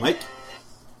 Mike?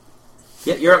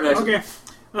 Yeah, you're up next. Okay.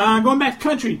 Going back to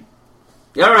country.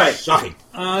 All right. Shocking.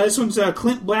 This one's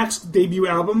Clint Black's debut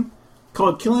album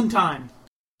called Killin' Time.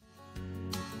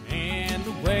 And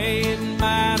the way it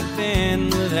might have been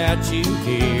without you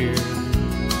here,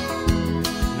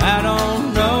 I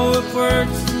don't know if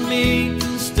words for me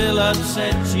can still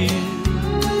upset you,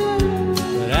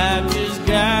 but I've just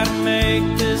gotta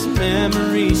make this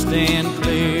memory stand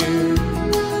clear.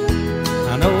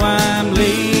 I know I'm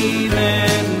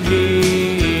leaving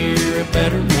here a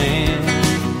better man,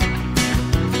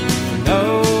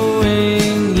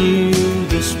 knowing you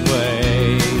this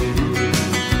way.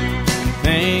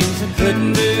 Things I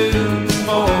couldn't do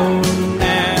before,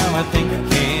 now I think I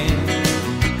can.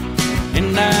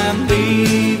 And I'm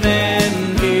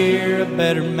leaving here a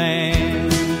better man.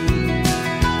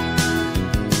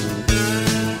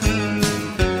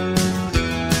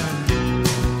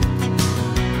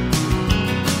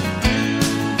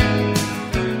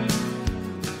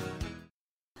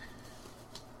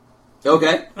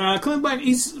 Okay. Clint Black,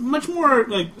 he's much more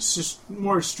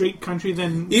more straight country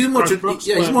than He's more Garth Brooks,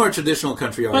 he's but- more a traditional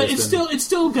country artist. But it's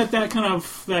still got that kind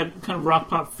of rock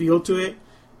pop feel to it.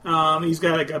 He's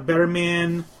got like a Better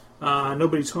Man,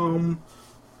 Nobody's Home.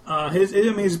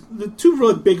 The two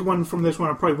really big ones from this one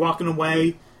are probably Walking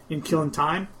Away and Killing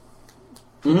Time.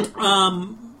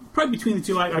 Mm-hmm. Probably between the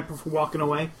two, I prefer Walking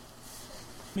Away.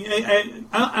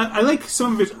 I like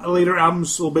some of his later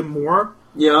albums a little bit more.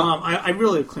 Yeah. I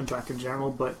really like Clint Black in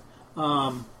general, but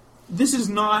this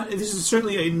is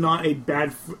certainly not a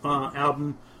bad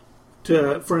album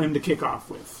for him to kick off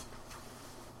with.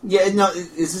 Yeah, no,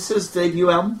 is this his debut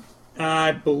album?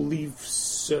 I believe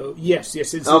so. Yes,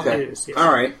 it's Okay. It is, yes.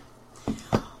 All right.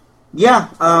 Yeah,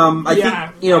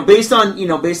 I think based on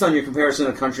your comparison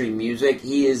of country music,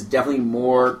 he is definitely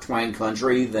more twang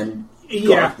country than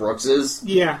Garth Brooks is.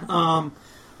 Yeah.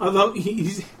 Although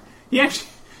he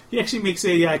actually makes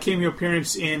a cameo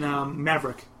appearance in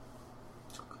Maverick.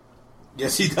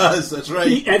 Yes, he does. That's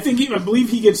right. I believe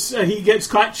he gets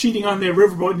caught cheating on their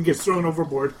riverboat and gets thrown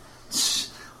overboard.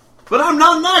 But I'm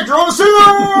not an actor, I'm a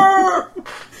singer!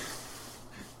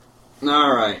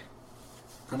 All right.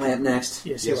 Am I up next?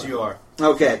 Yes, you are.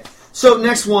 Okay. So,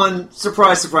 next one,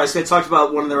 surprise, surprise. I talked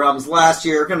about one of their albums last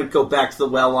year. Going to go back to the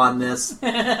well on this.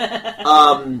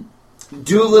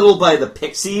 Doolittle by the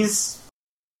Pixies.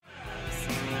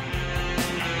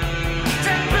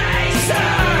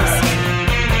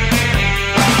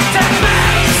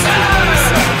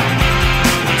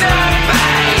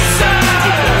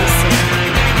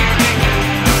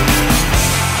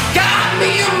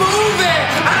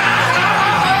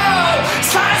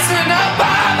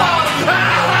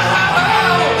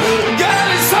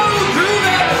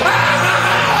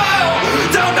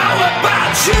 Don't know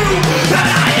about you, but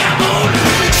I am on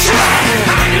shit.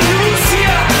 I can lose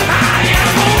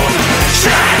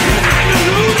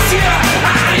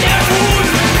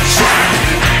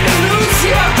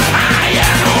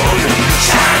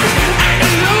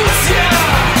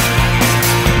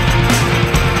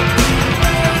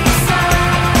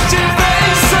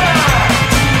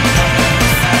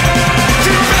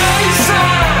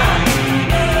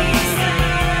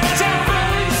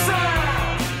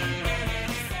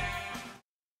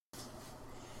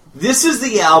This is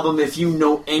the album, if you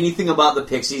know anything about the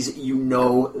Pixies, you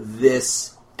know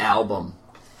this album.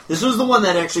 This was the one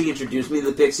that actually introduced me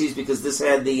to the Pixies because this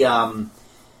had the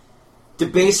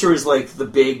Debaser is like the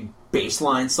big bass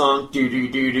line song. Do do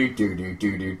do do do do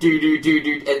do do do do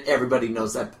do, and everybody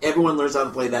knows that. Everyone learns how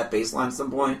to play that bass line at some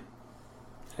point.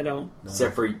 I don't.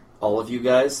 Except for all of you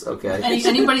guys. Okay.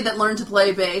 Anybody that learned to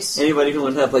play bass. Anybody who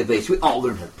learned how to play bass. We all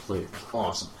learned how to play it.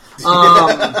 Awesome.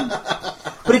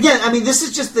 But again, I mean, this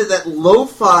is just that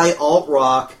lo-fi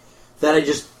alt-rock that I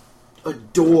just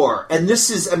adore. And this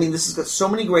has got so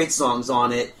many great songs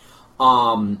on it.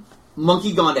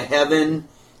 Monkey Gone to Heaven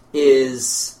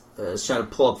is... I was trying to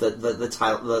pull up the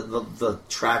title, the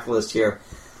track list here.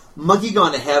 Monkey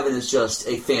Gone to Heaven is just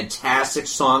a fantastic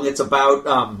song. It's about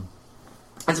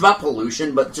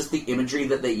pollution, but just the imagery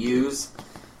that they use.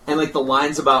 And like the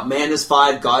lines about man is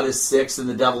 5, God is 6, and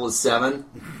the devil is 7.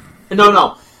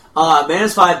 No. Man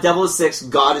is 5, devil is 6,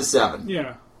 God is 7.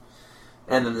 Yeah.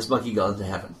 And then this Monkey Goes to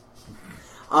Heaven.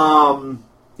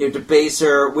 You have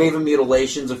Debaser, Wave of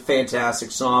Mutilation's a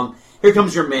fantastic song. Here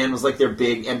Comes Your Man was like their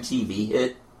big MTV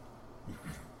hit.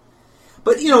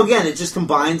 But, again, it just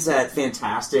combines that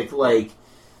fantastic, like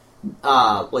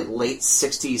late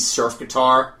 60s surf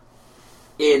guitar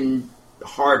in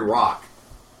hard rock.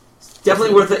 It's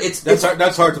definitely worth it.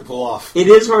 That's hard to pull off. It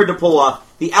is hard to pull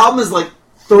off. The album is like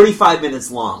 35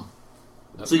 minutes long.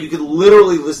 So you could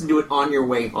literally listen to it on your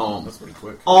way home. That's pretty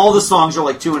quick. All the songs are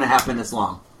like 2.5 minutes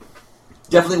long.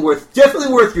 Definitely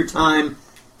worth your time.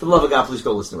 For the love of God, please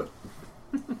go listen to it.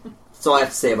 That's all I have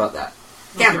to say about that.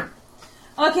 Catherine.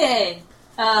 Okay.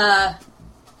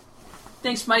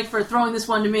 Thanks, Mike, for throwing this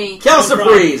one to me.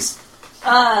 Calciferese.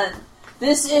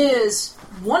 This is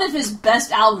one of his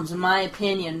best albums, in my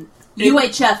opinion.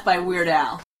 UHF by Weird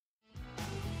Al.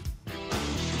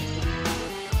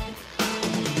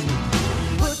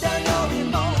 Put down your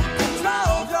remote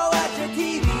control, throw out your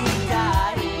TV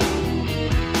guide.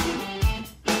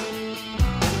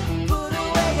 Put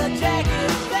away your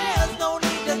jacket, there's no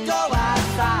need to go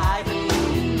outside.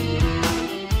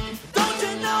 Don't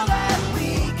you know that we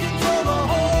control the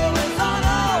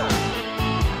horizontal?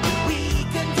 We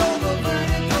control the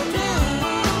vertical too.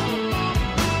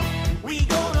 We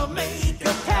gonna make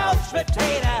a couch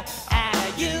potato out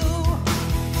of you.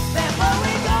 That's what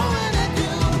we gonna do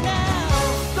now.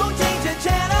 Don't change the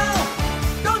channel.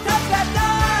 Don't touch that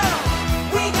dial.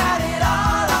 We got it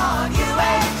all on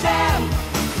UHF.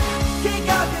 Kick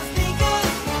off your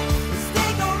sneakers.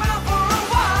 Stick around for a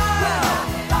while.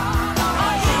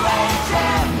 On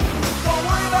UHF. Don't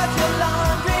worry about your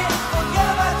laundry. Forget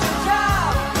about your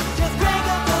job. Just crank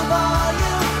up the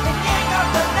volume and yank up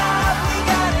the knob. We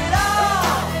got it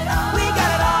all. We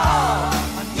got it all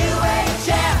on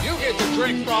UHF. You get to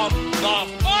drink from the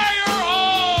fire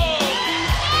hose!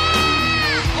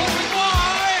 Open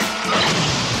wide!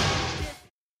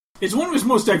 It's one of his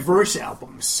most diverse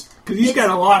albums because he's got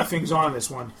a lot of things on this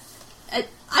one.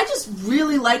 I just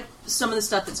really like some of the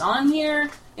stuff that's on here.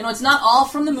 It's not all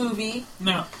from the movie.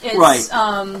 No, It's, Right.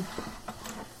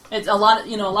 It's a lot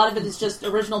of it is just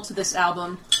original to this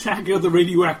album. Attack of the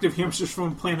radioactive hamsters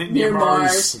from a planet Near near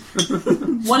Mars.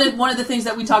 One of the things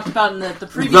that we talked about in the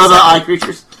previous The eye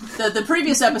creatures. the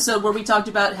previous episode where we talked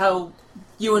about how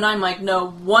you and I, Mike, know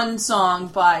one song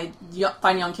by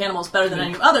Fine Young Cannibals better than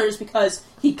any others because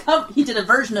he did a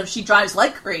version of She Drives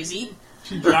Like Crazy.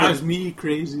 She drives me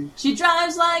crazy. She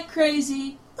drives like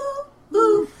crazy. Ooh,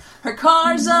 ooh. Her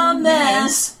car's a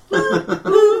mess. Ooh,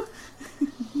 ooh.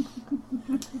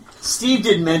 Steve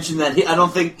did mention that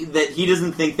he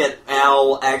doesn't think that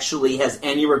Al actually has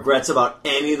any regrets about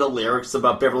any of the lyrics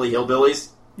about Beverly Hillbillies.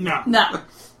 No. No.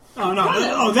 Oh,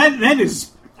 no.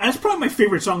 That's probably my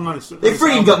favorite song on this. They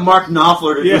freaking got Mark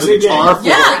Knopfler to do the guitar for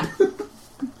Yeah. it.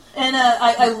 And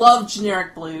I love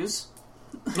Generic Blues.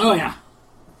 Oh, yeah.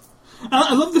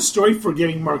 I love the story for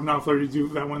getting Mark Knopfler to do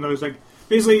that one, though. It's like,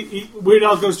 basically, Weird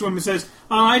Al goes to him and says,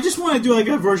 I just want to do like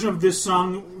a version of this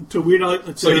song to Weird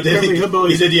Al. So he did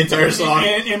the entire song.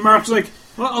 And Mark's like,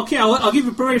 well, okay, I'll give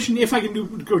you permission if I can do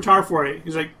guitar for it.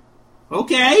 He's like,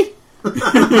 okay.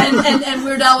 and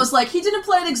Weird Al was like, he didn't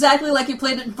play it exactly like he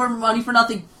played it for Money for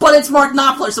Nothing, but it's Mark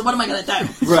Knopfler, so what am I going to do?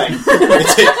 Right.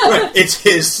 It's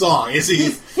his song. He's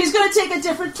going to take a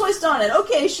different twist on it.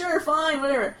 Okay, sure, fine,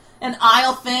 whatever. An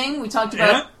Isle Thing, we talked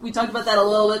about that a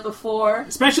little bit before.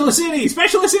 Specialist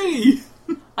City!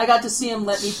 I got to see him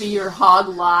Let Me Be Your Hog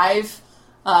live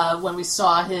when we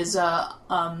saw his the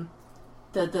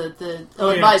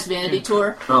Ill-Advised Vanity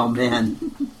tour. Oh man.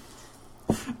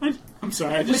 I'm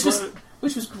sorry,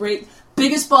 which was great.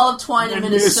 Biggest Ball of Twine in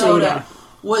Minnesota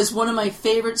was one of my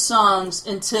favorite songs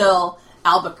until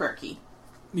Albuquerque.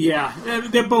 Yeah,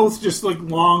 they're both just like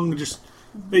long, they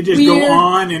just Weird, go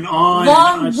on and on.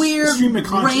 long, and, weird, stream of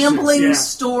consciousness, rambling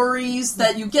stories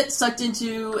that you get sucked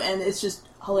into, and it's just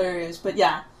hilarious. But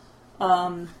yeah,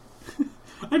 I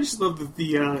just love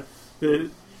the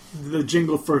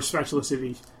jingle for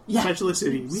Spatulicity. Yeah.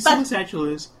 Spatulicity. We saw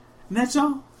Spatulas, and that's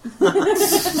all.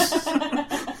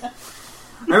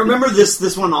 I remember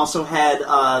this one also had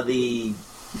the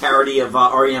parody of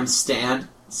REM's Spam.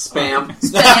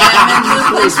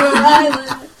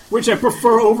 Which I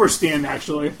prefer over Stand,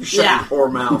 actually. Shut your poor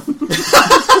mouth.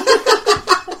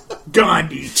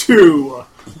 Gandhi 2.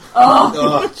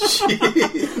 Oh,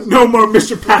 jeez. No more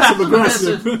Mr. Passive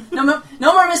Aggressive. No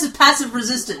more Mrs. Passive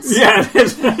Resistance. Yeah.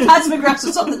 Passive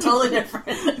Aggressive is something totally different.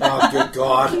 Oh, good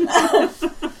God.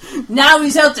 Now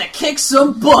he's out to kick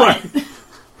some butt.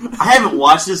 I haven't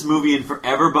watched this movie in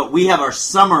forever, but we have our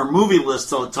summer movie list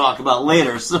to talk about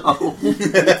later, so...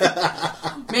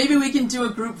 Maybe we can do a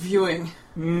group viewing.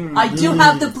 I do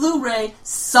have the Blu-ray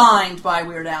signed by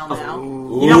Weird Al now.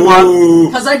 You know what?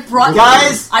 Because I brought...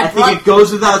 Guys, I think it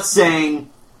goes without saying,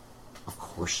 of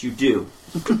course you do.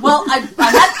 Well, I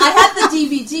had the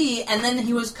DVD, and then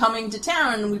he was coming to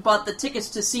town, and we bought the tickets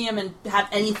to see him and have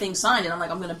anything signed, and I'm like,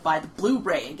 I'm going to buy the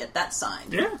Blu-ray and get that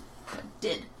signed. Yeah. I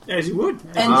did. As you would.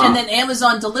 And then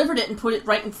Amazon delivered it and put it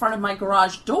right in front of my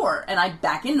garage door, and I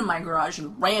back into my garage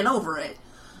and ran over it.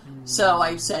 So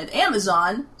I said,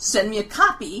 Amazon, send me a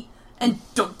copy, and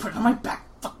don't put it on my back,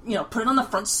 put it on the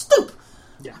front stoop.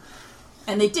 Yeah.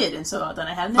 And they did, and so then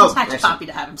I had an attached copy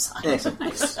to have him sign.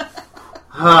 Excellent.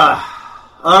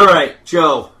 All right,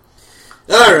 Joe.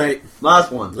 All right.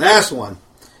 Last one.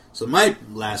 So my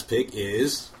last pick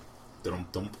is...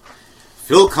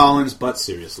 Phil Collins, But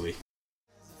Seriously.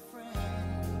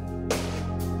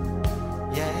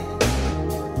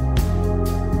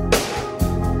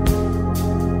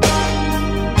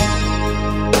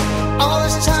 All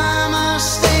this time I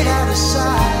stayed out of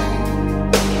sight.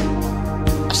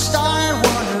 I started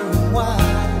wondering why.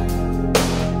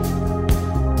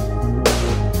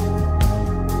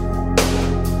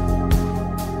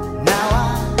 Now I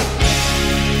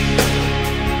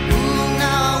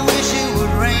wish it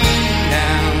would rain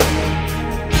down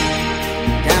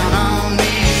on me.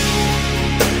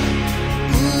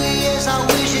 Ooh, yes, I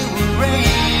wish it would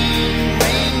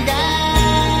rain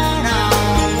down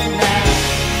on me now.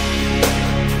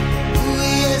 Ooh,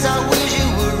 yes, I wish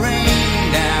it would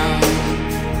rain down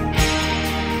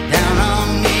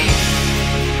on me.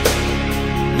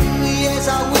 Ooh, yes,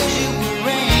 I wish it would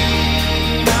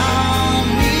rain on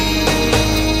me.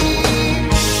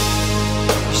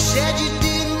 You said you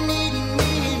didn't need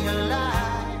me in your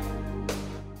life.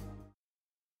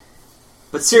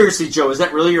 But seriously, Joe, is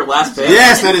that really your last pick?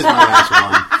 Yes, that is my last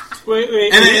one.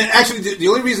 Wait. And actually, the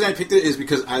only reason I picked it is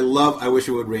because I wish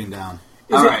it would rain down.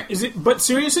 Is it But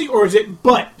Seriously, or is it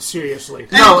But Seriously?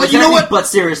 No, but it's you know actually what? But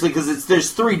seriously, because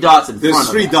there's 3 dots in front of it. There's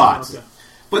 3 dots. Oh, okay.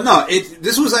 But no,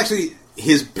 this was actually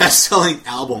his best-selling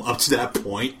album up to that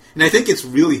point, and I think it's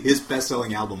really his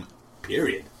best-selling album,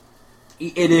 period.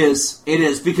 It is,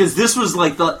 because this was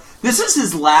like this is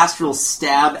his last real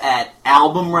stab at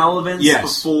album relevance.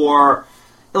 Yes. Before,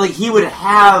 like he would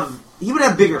have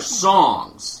bigger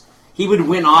songs. He would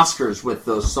win Oscars with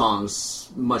those songs,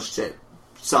 much to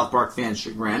South Park fans'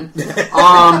 chagrin.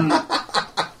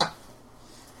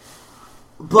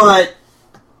 But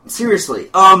seriously,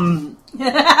 yeah,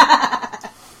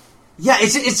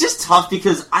 it's just tough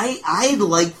because I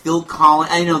like Phil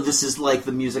Collins. I know this is like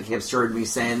the music hipster heard me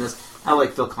saying this. I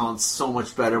like Phil Collins so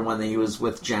much better when he was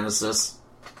with Genesis.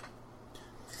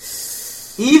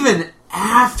 Even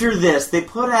after this, they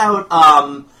put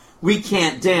out We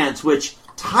Can't Dance, which,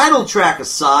 title track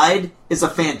aside, is a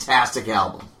fantastic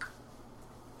album.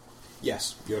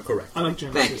 Yes, you're correct. I like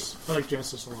Genesis. Thank you. I like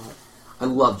Genesis a lot. I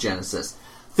love Genesis.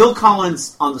 Phil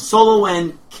Collins, on the solo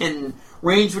end, can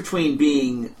range between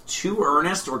being too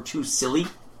earnest or too silly.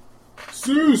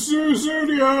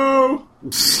 Studio!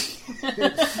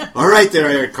 All right there,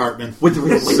 Eric Cartman.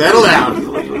 Settle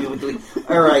down.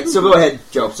 All right, so go ahead,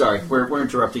 Joe. Sorry, we're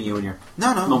interrupting you in your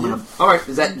moment of. All right,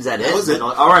 is that it? That was it.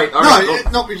 All right.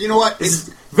 No, but you know what? It's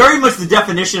very much the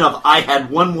definition of I had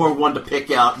one more one to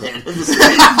pick out. Then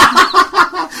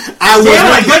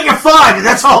I got you 5, and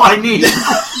that's all I need.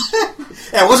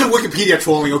 Yeah, it wasn't Wikipedia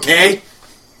trolling, okay?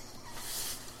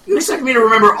 You expect me to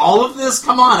remember all of this?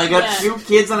 Come on, I got 2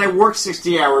 kids and I work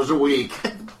 60 hours a week.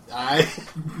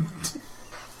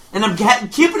 And I'm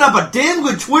keeping up a damn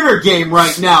good Twitter game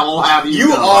right now. I'll have you. You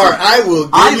know. are. I will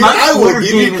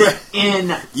give you credit.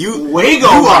 In you Wago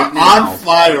are right now. on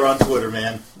fire on Twitter,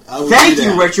 man. Thank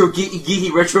you, Retro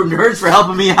Geeky Retro Nerds, for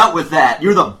helping me out with that.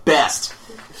 You're the best.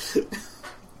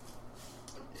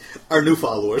 Our new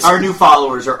followers. Our new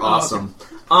followers are awesome.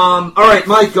 All right,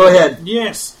 Mike, go ahead.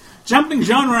 Yes. Jumping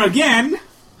genre again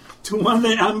to one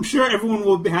that I'm sure everyone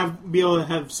will be able to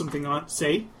have something on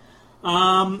say.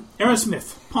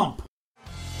 Aerosmith, Pump.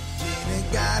 Jenny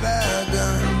got a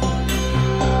gun.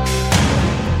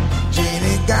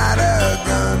 Jenny got a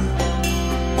gun.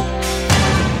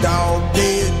 Dog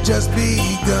day just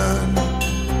begun.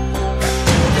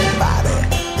 Everybody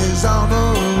is on the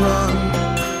run.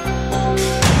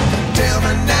 Tell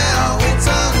me now it's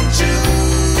untrue.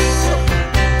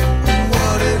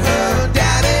 What did her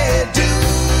daddy do?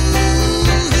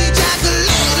 He jacked a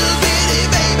little bitty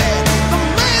baby. The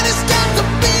man has got the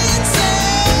big say.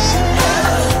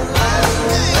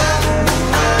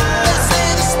 They say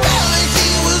the spell that he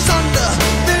was under,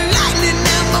 the lightning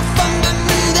and the thunder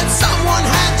knew that someone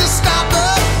had to stop the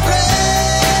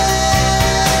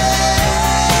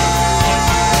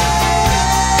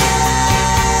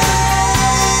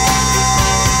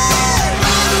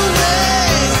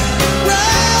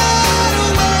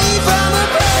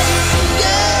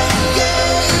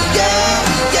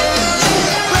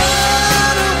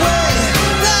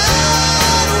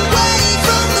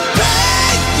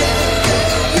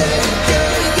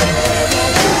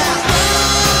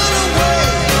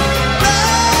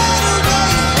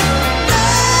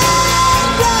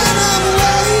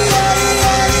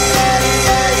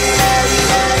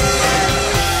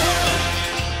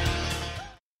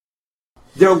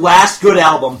Their last good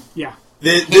album. Yeah.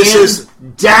 This Hands is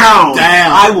down.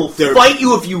 down. I will fight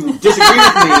you if you disagree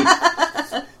with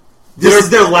me. This is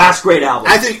their last great album.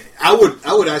 I think I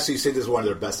would actually say this is one of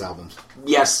their best albums,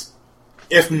 Yes.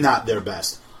 if not their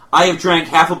best. I have drank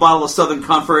half a bottle of Southern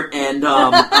Comfort, and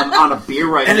I'm on a beer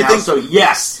right And the now, thing- so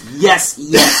yes.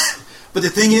 But the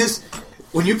thing is,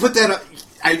 when you put that up,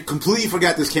 I completely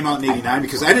forgot this came out in '89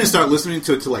 because I didn't start listening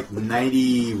to it till like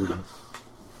 90.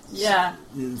 Yeah.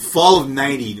 Fall of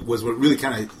 '90 was what really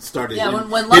kind of started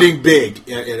when getting big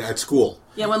at school.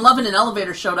 Yeah, when Love in an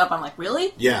Elevator showed up, I'm like,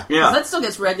 really? Yeah. 'Cause that still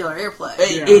gets regular airplay.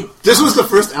 This was the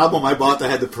first album I bought that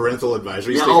had the parental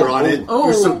advisory sticker on it.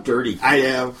 You're so dirty. I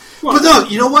am. But no,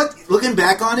 you know what? Looking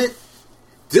back on it,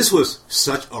 this was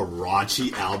such a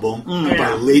raunchy album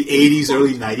by late '80s,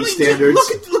 early '90s standards.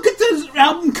 Look at this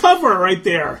album cover right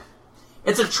there.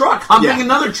 It's a truck humping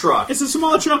another truck. It's a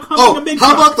small truck humping a big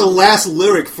how truck. about the last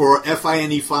lyric for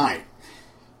FINE Fine?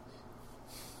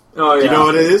 Oh, yeah. You know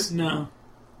what it is? No.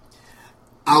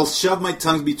 I'll shove my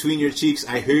tongue between your cheeks.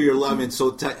 I hear you're loving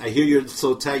so tight. I hear you're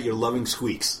so tight. Your loving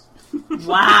squeaks.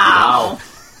 Wow.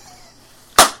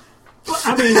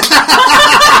 I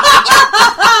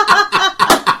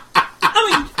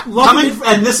mean,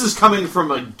 and this is coming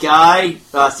from a guy,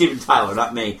 Steven Tyler,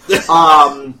 not me,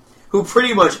 who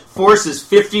pretty much forces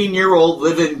 15-year-old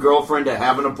live-in girlfriend to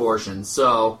have an abortion.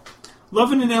 So,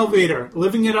 Love in an Elevator,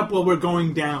 living it up while we're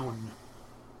going down.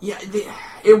 Yeah,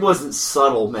 it wasn't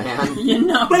subtle, man.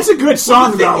 But it's a good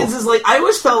song, the though. thing is, like, I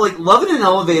always felt like Love in an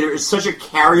Elevator is such a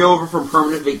carryover from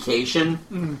Permanent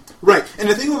Vacation. Right, and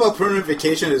the thing about Permanent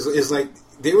Vacation is like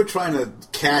they were trying to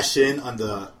cash in on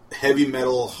the heavy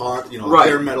metal,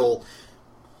 hair metal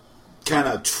kind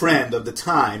of trend of the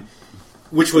time,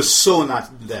 which was so not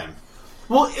them.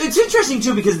 Well, it's interesting,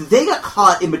 too, because they got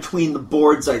caught in between the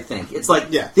boards, I think. It's like,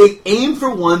 Yeah. they aimed for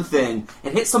one thing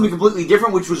and hit something completely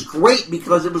different, which was great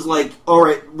because it was like, all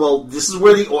right, well, this is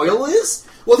where the oil is?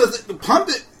 Well, the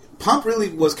Pump really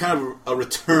was kind of a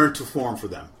return to form for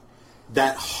them.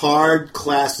 That hard,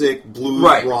 classic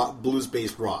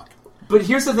blues-based rock. But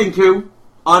here's the thing, too,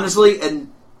 honestly,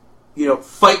 and,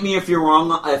 fight me if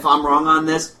I'm wrong on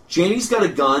this, Janie's Got a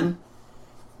Gun,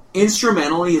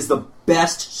 instrumentally, is the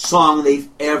best song they've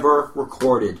ever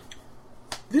recorded.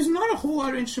 There's not a whole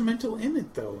lot of instrumental in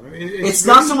it, though. I mean, it's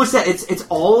not so much that it's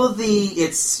all of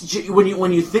the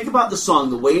when you think about the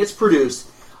song, the way it's produced,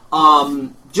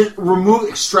 just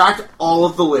extract all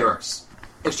of the lyrics,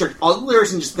 and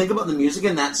just think about the music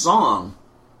in that song.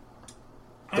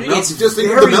 It's just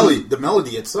the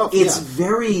melody itself. It's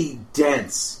very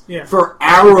dense Yeah. for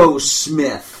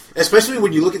Aerosmith. Especially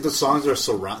when you look at the songs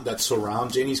that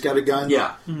surround Janie's Got a Gun.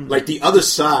 Yeah. Like, the other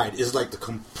side is like the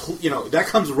complete... that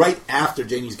comes right after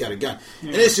Janie's Got a Gun.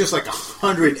 And it's just like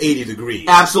 180 degrees.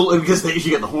 Absolutely, because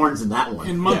you get the horns in that one.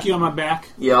 And Monkey on My Back.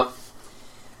 Yep.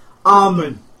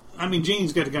 But, I mean,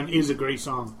 Janie's Got a Gun is a great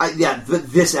song.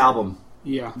 This album.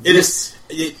 Yeah. It is...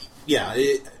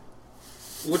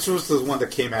 which was the one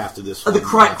that came after this one? The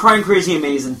Crying Crazy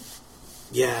Amazing.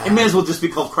 Yeah. It may as well just be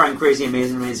called Crying Crazy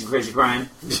Amazing Amazing Crazy Crying.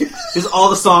 Because all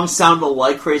the songs sound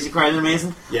like Crazy Crying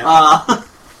Amazing. Yeah.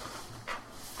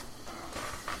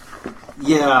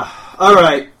 Yeah.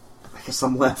 Alright. I guess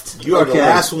I'm left. You are the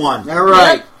last one.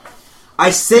 Alright. I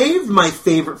saved my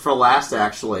favorite for last,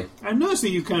 actually. I noticed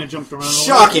that you kind of jumped around.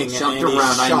 Shocking, Jumped Andy,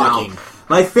 around, shocking. I know.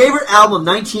 My favorite album,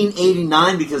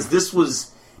 1989, because this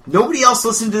was... Nobody else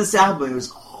listened to this album. It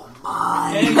was, oh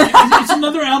my... And it's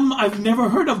another album I've never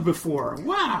heard of before.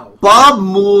 Wow. Bob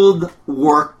Mould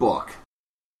Workbook.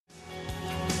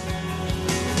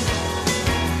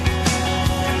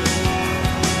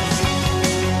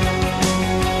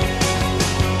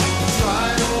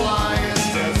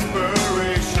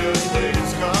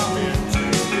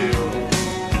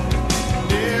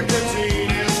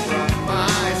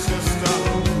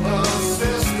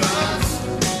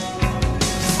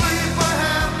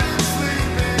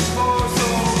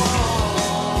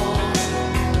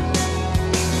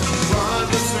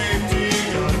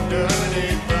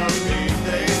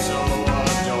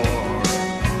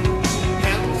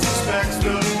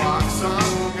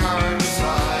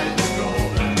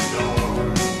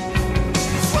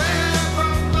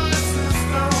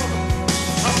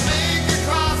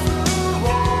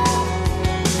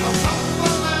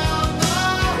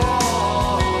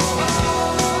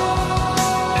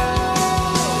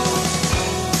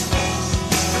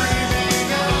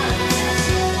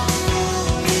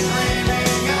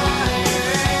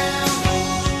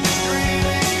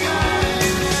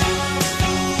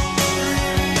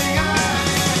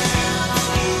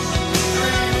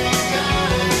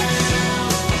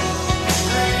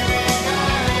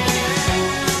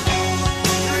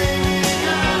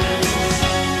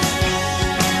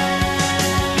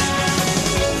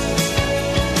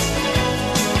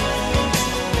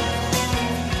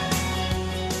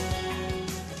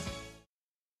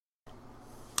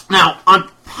 Now, on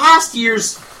past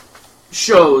year's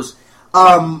shows,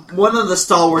 one of the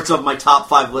stalwarts of my top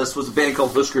 5 list was a band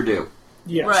called Husker Du.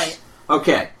 Yes. Right.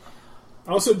 Okay.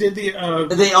 Also did the...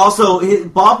 They also...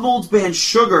 Bob Mould's band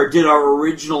Sugar did our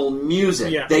original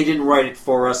music. Yeah. They didn't write it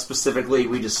for us specifically.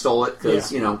 We just stole it because,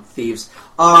 thieves.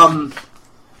 But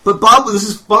this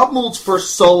is Bob Mould's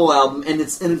first solo album, and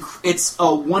it's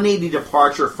a 180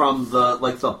 departure from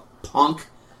the punk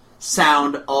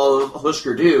sound of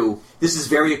Husker Du. This is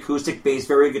very acoustic based,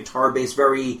 very guitar based,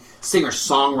 very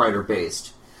singer-songwriter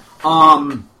based.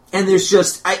 And there's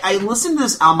just... I listened to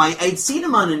this album. I'd seen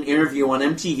him on an interview on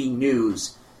MTV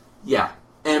News. Yeah,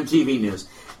 MTV News.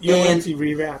 And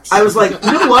MTV Raps. I was like,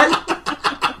 you know what?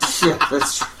 Shit,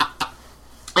 that's true.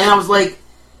 And I was like,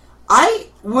 I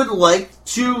would like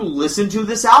to listen to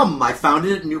this album. I found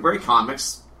it at Newbury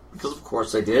Comics, because of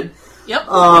course I did. Yep.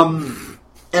 And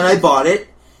I bought it.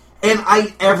 And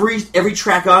every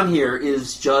track on here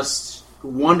is just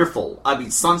wonderful. I mean,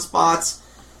 Sunspots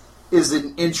is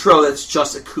an intro that's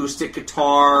just acoustic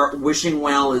guitar. Wishing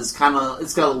Well is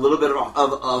it's got a little bit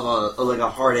of a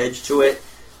hard edge to it.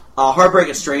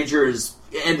 Heartbreak Stranger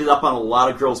ended up on a lot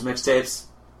of girls' mixtapes.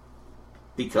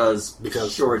 Because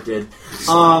sure it did.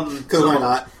 Because why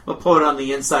not? I'll put it on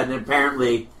the inside, and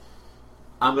apparently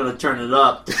I'm going to turn it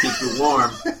up to keep you warm.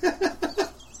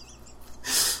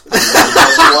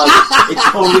 It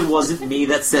totally wasn't me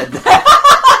that said that.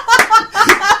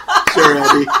 Sure,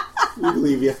 Andy. We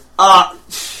believe you.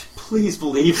 Please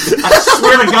believe me. I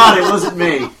swear to God it wasn't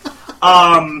me.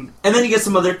 And then you get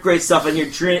some other great stuff in here.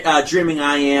 Dreaming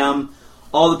I Am,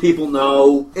 All the People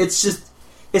Know. It's just...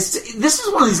 This is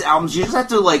one of these albums you just have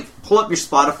to pull up your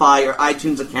Spotify or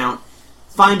iTunes account,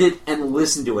 find it, and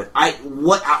listen to it.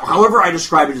 However I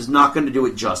describe it is not going to do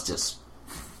it justice.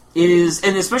 It is,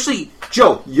 and especially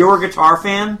Joe, you're a guitar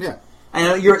fan. Yeah, I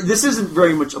know this isn't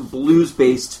very much a blues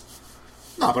based.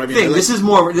 No, but I mean, thing. This is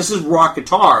rock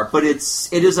guitar, but it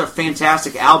is a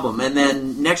fantastic album. And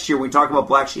then next year we talk about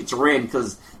Black Sheets of Rain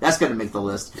because that's going to make the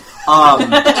list.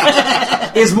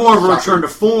 Is more of a return to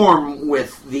form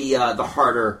with the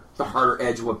harder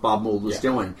edge of what Bob Mould was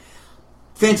doing.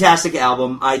 Fantastic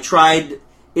album. I tried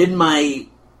in my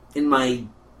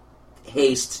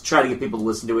haste to try to get people to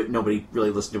listen to it. Nobody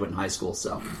really listened to it in high school,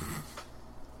 so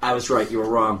I was right. You were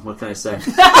wrong. What can I say?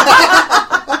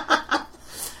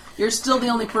 You're still the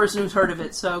only person who's heard of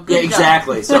it, so good Yeah,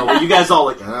 exactly. So you guys all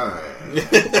I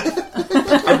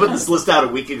put this list out a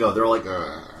week ago. They're like,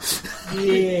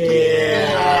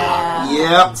 yeah.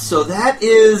 Yep. So that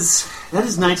is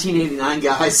 1989,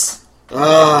 guys.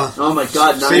 Oh my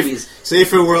God, 90s. Say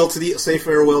farewell to the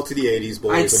 80s,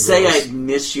 boys. I'd say I'd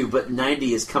miss you, but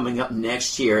 90 is coming up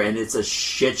next year, and it's a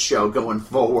shit show going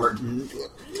forward. Yeah.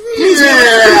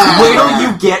 Wait till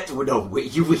you get. No,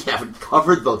 wait. We haven't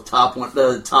covered the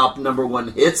top number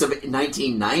one hits of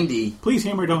 1990. Please,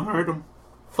 Hammer, don't hurt him.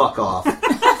 Fuck off.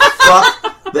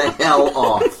 Fuck the hell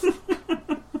off.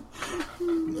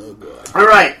 Oh God. All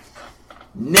right.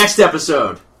 Next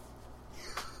episode.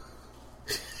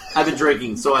 I've been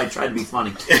drinking, so I tried to be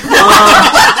funny.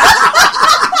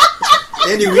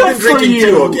 Andy, we've been drinking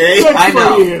too, okay? Good I for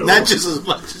know. you. Not just as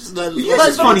much as not as Yes, much.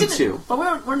 it's funny too.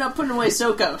 But we're not putting away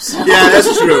SoCos. Yeah,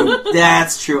 that's true.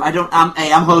 That's true.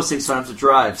 I'm hosting, so I have to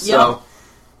drive. So,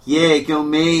 yay, go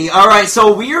me. All right,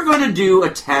 so we are going to do a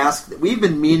task that we've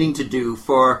been meaning to do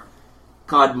for,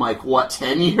 God, Mike, what,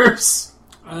 10 years?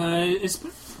 It's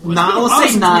been...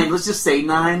 Let's say 9. Let's just say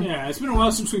 9. Yeah, it's been a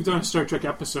while since we've done a Star Trek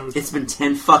episode. It's been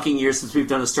 10 fucking years since we've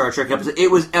done a Star Trek episode.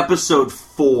 It was episode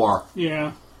 4.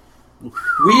 Yeah.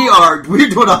 We're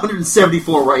doing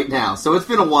 174 right now, so it's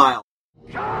been a while.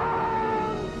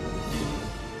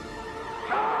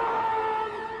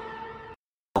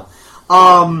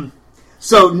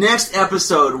 So next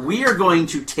episode, we are going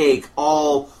to take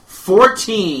all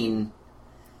 14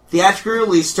 theatrically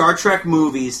released Star Trek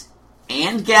movies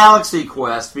and Galaxy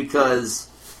Quest, because,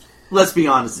 let's be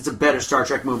honest, it's a better Star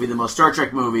Trek movie than most Star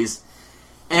Trek movies,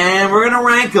 and we're going to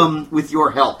rank them with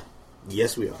your help.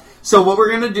 Yes, we are. So what we're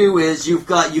going to do is you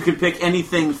can pick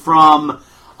anything from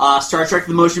Star Trek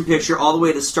the Motion Picture all the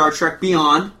way to Star Trek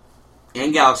Beyond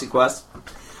and Galaxy Quest,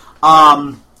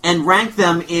 and rank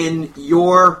them in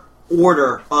your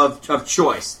order of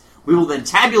choice. We will then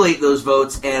tabulate those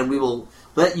votes, and we will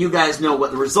let you guys know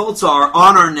what the results are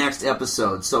on our next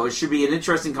episode. So it should be an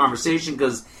interesting conversation,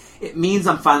 because it means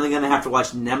I'm finally going to have to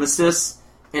watch Nemesis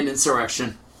and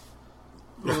Insurrection.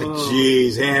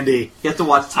 Jeez, Andy. You have to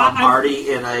watch Tom Hardy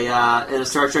in a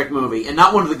Star Trek movie, and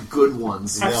not one of the good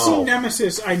ones. I've seen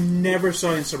Nemesis. I never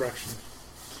saw Insurrection.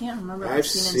 Can't remember. I've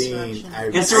seen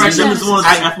Insurrection is the one with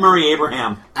F. Murray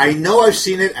Abraham. I know I've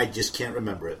seen it. I just can't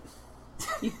remember it.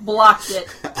 You blocked it.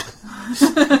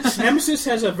 Nemesis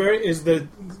is the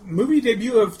movie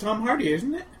debut of Tom Hardy,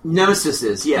 isn't it? Nemesis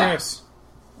is, yeah. Yes.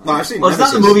 No, I've seen Well, it's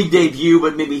Nemesis. not the movie debut,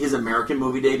 but maybe his American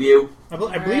movie debut. I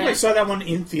believe I saw that one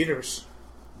in theaters.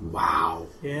 Wow.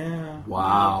 Yeah.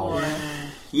 Wow.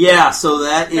 Yeah, so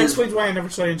that That is... explains why I never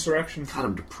saw Insurrection. God,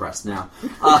 I'm depressed now.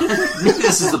 Maybe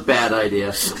this is a bad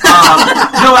idea.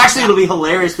 No, actually, it'll be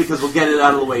hilarious because we'll get it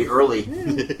out of the way early.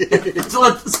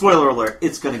 Spoiler alert,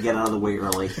 it's going to get out of the way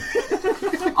early.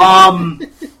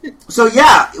 So,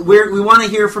 yeah, we want to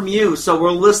hear from you. So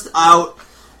we'll list out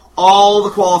all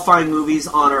the qualifying movies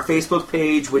on our Facebook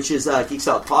page, which is Geek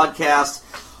Salad Podcast,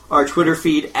 our Twitter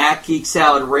feed at Geek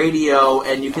Salad Radio,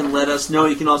 and you can let us know.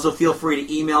 You can also feel free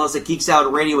to email us at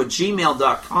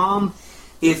geeksalladradio@gmail.com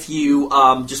if you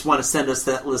just want to send us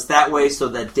that list that way, so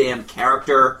that damn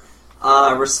character,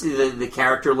 the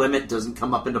character limit doesn't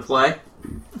come up into play.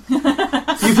 You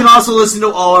can also listen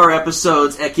to all our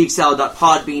episodes at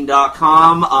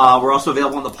geeksalad.podbean.com. We're also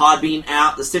available on the Podbean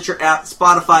app, the Stitcher app, the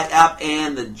Spotify app,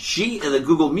 and the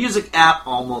Google Music app.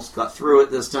 Almost got through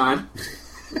it this time.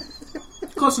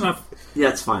 Close enough. Yeah,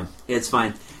 it's fine. It's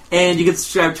fine. And you can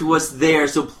subscribe to us there,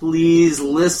 so please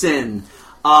listen.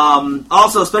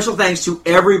 Also, special thanks to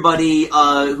everybody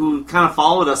who kind of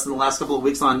followed us in the last couple of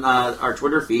weeks on our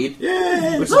Twitter feed.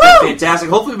 Yay! Which has been fantastic.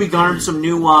 Hopefully we garnered some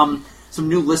new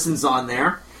listens on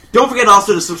there. Don't forget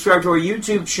also to subscribe to our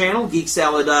YouTube channel, Geek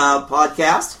Salad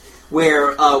Podcast,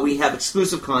 where we have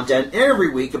exclusive content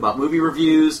every week about movie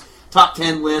reviews, top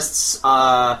 10 lists,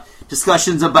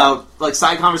 discussions about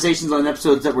side conversations on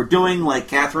episodes that we're doing, like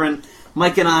Catherine,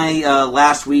 Mike, and I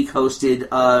last week hosted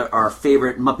our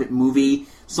favorite Muppet movie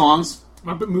songs.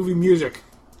 Muppet movie music.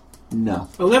 No.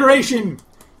 Alliteration.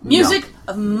 Music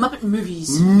of Muppet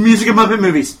movies. Music of Muppet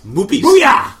movies. Moopies.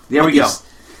 Booyah! There we go.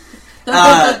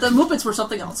 The Muppets were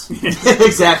something else.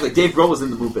 Exactly. Dave Grohl was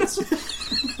in the Muppets.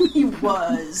 He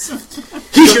was.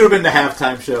 He should have been the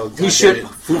halftime show. He should.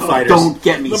 Foo Fighters. Don't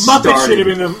get me The started. Muppets should have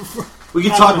been the... We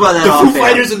can talk about that The off Foo air.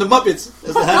 Fighters and the Muppets.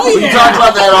 As the halftime. We can talk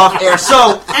about that off air.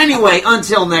 So, anyway,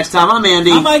 until next time, I'm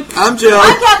Andy. I'm Mike. I'm Joe.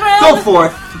 Hi, Catherine. Go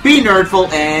forth, be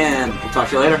nerdful, and we'll talk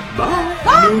to you later. Bye.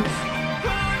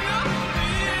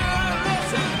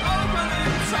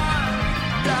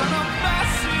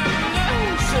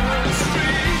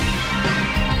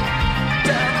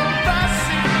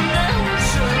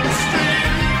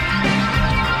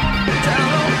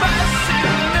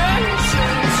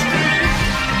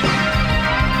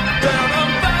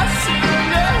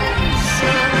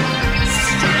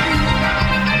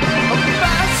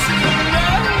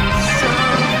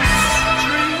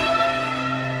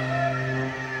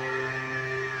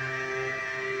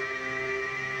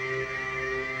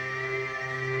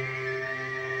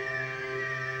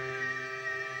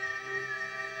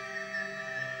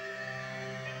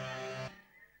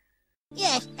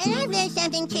 Yes, and I've learned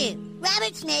something too.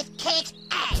 Robert Smith kicks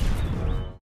ass.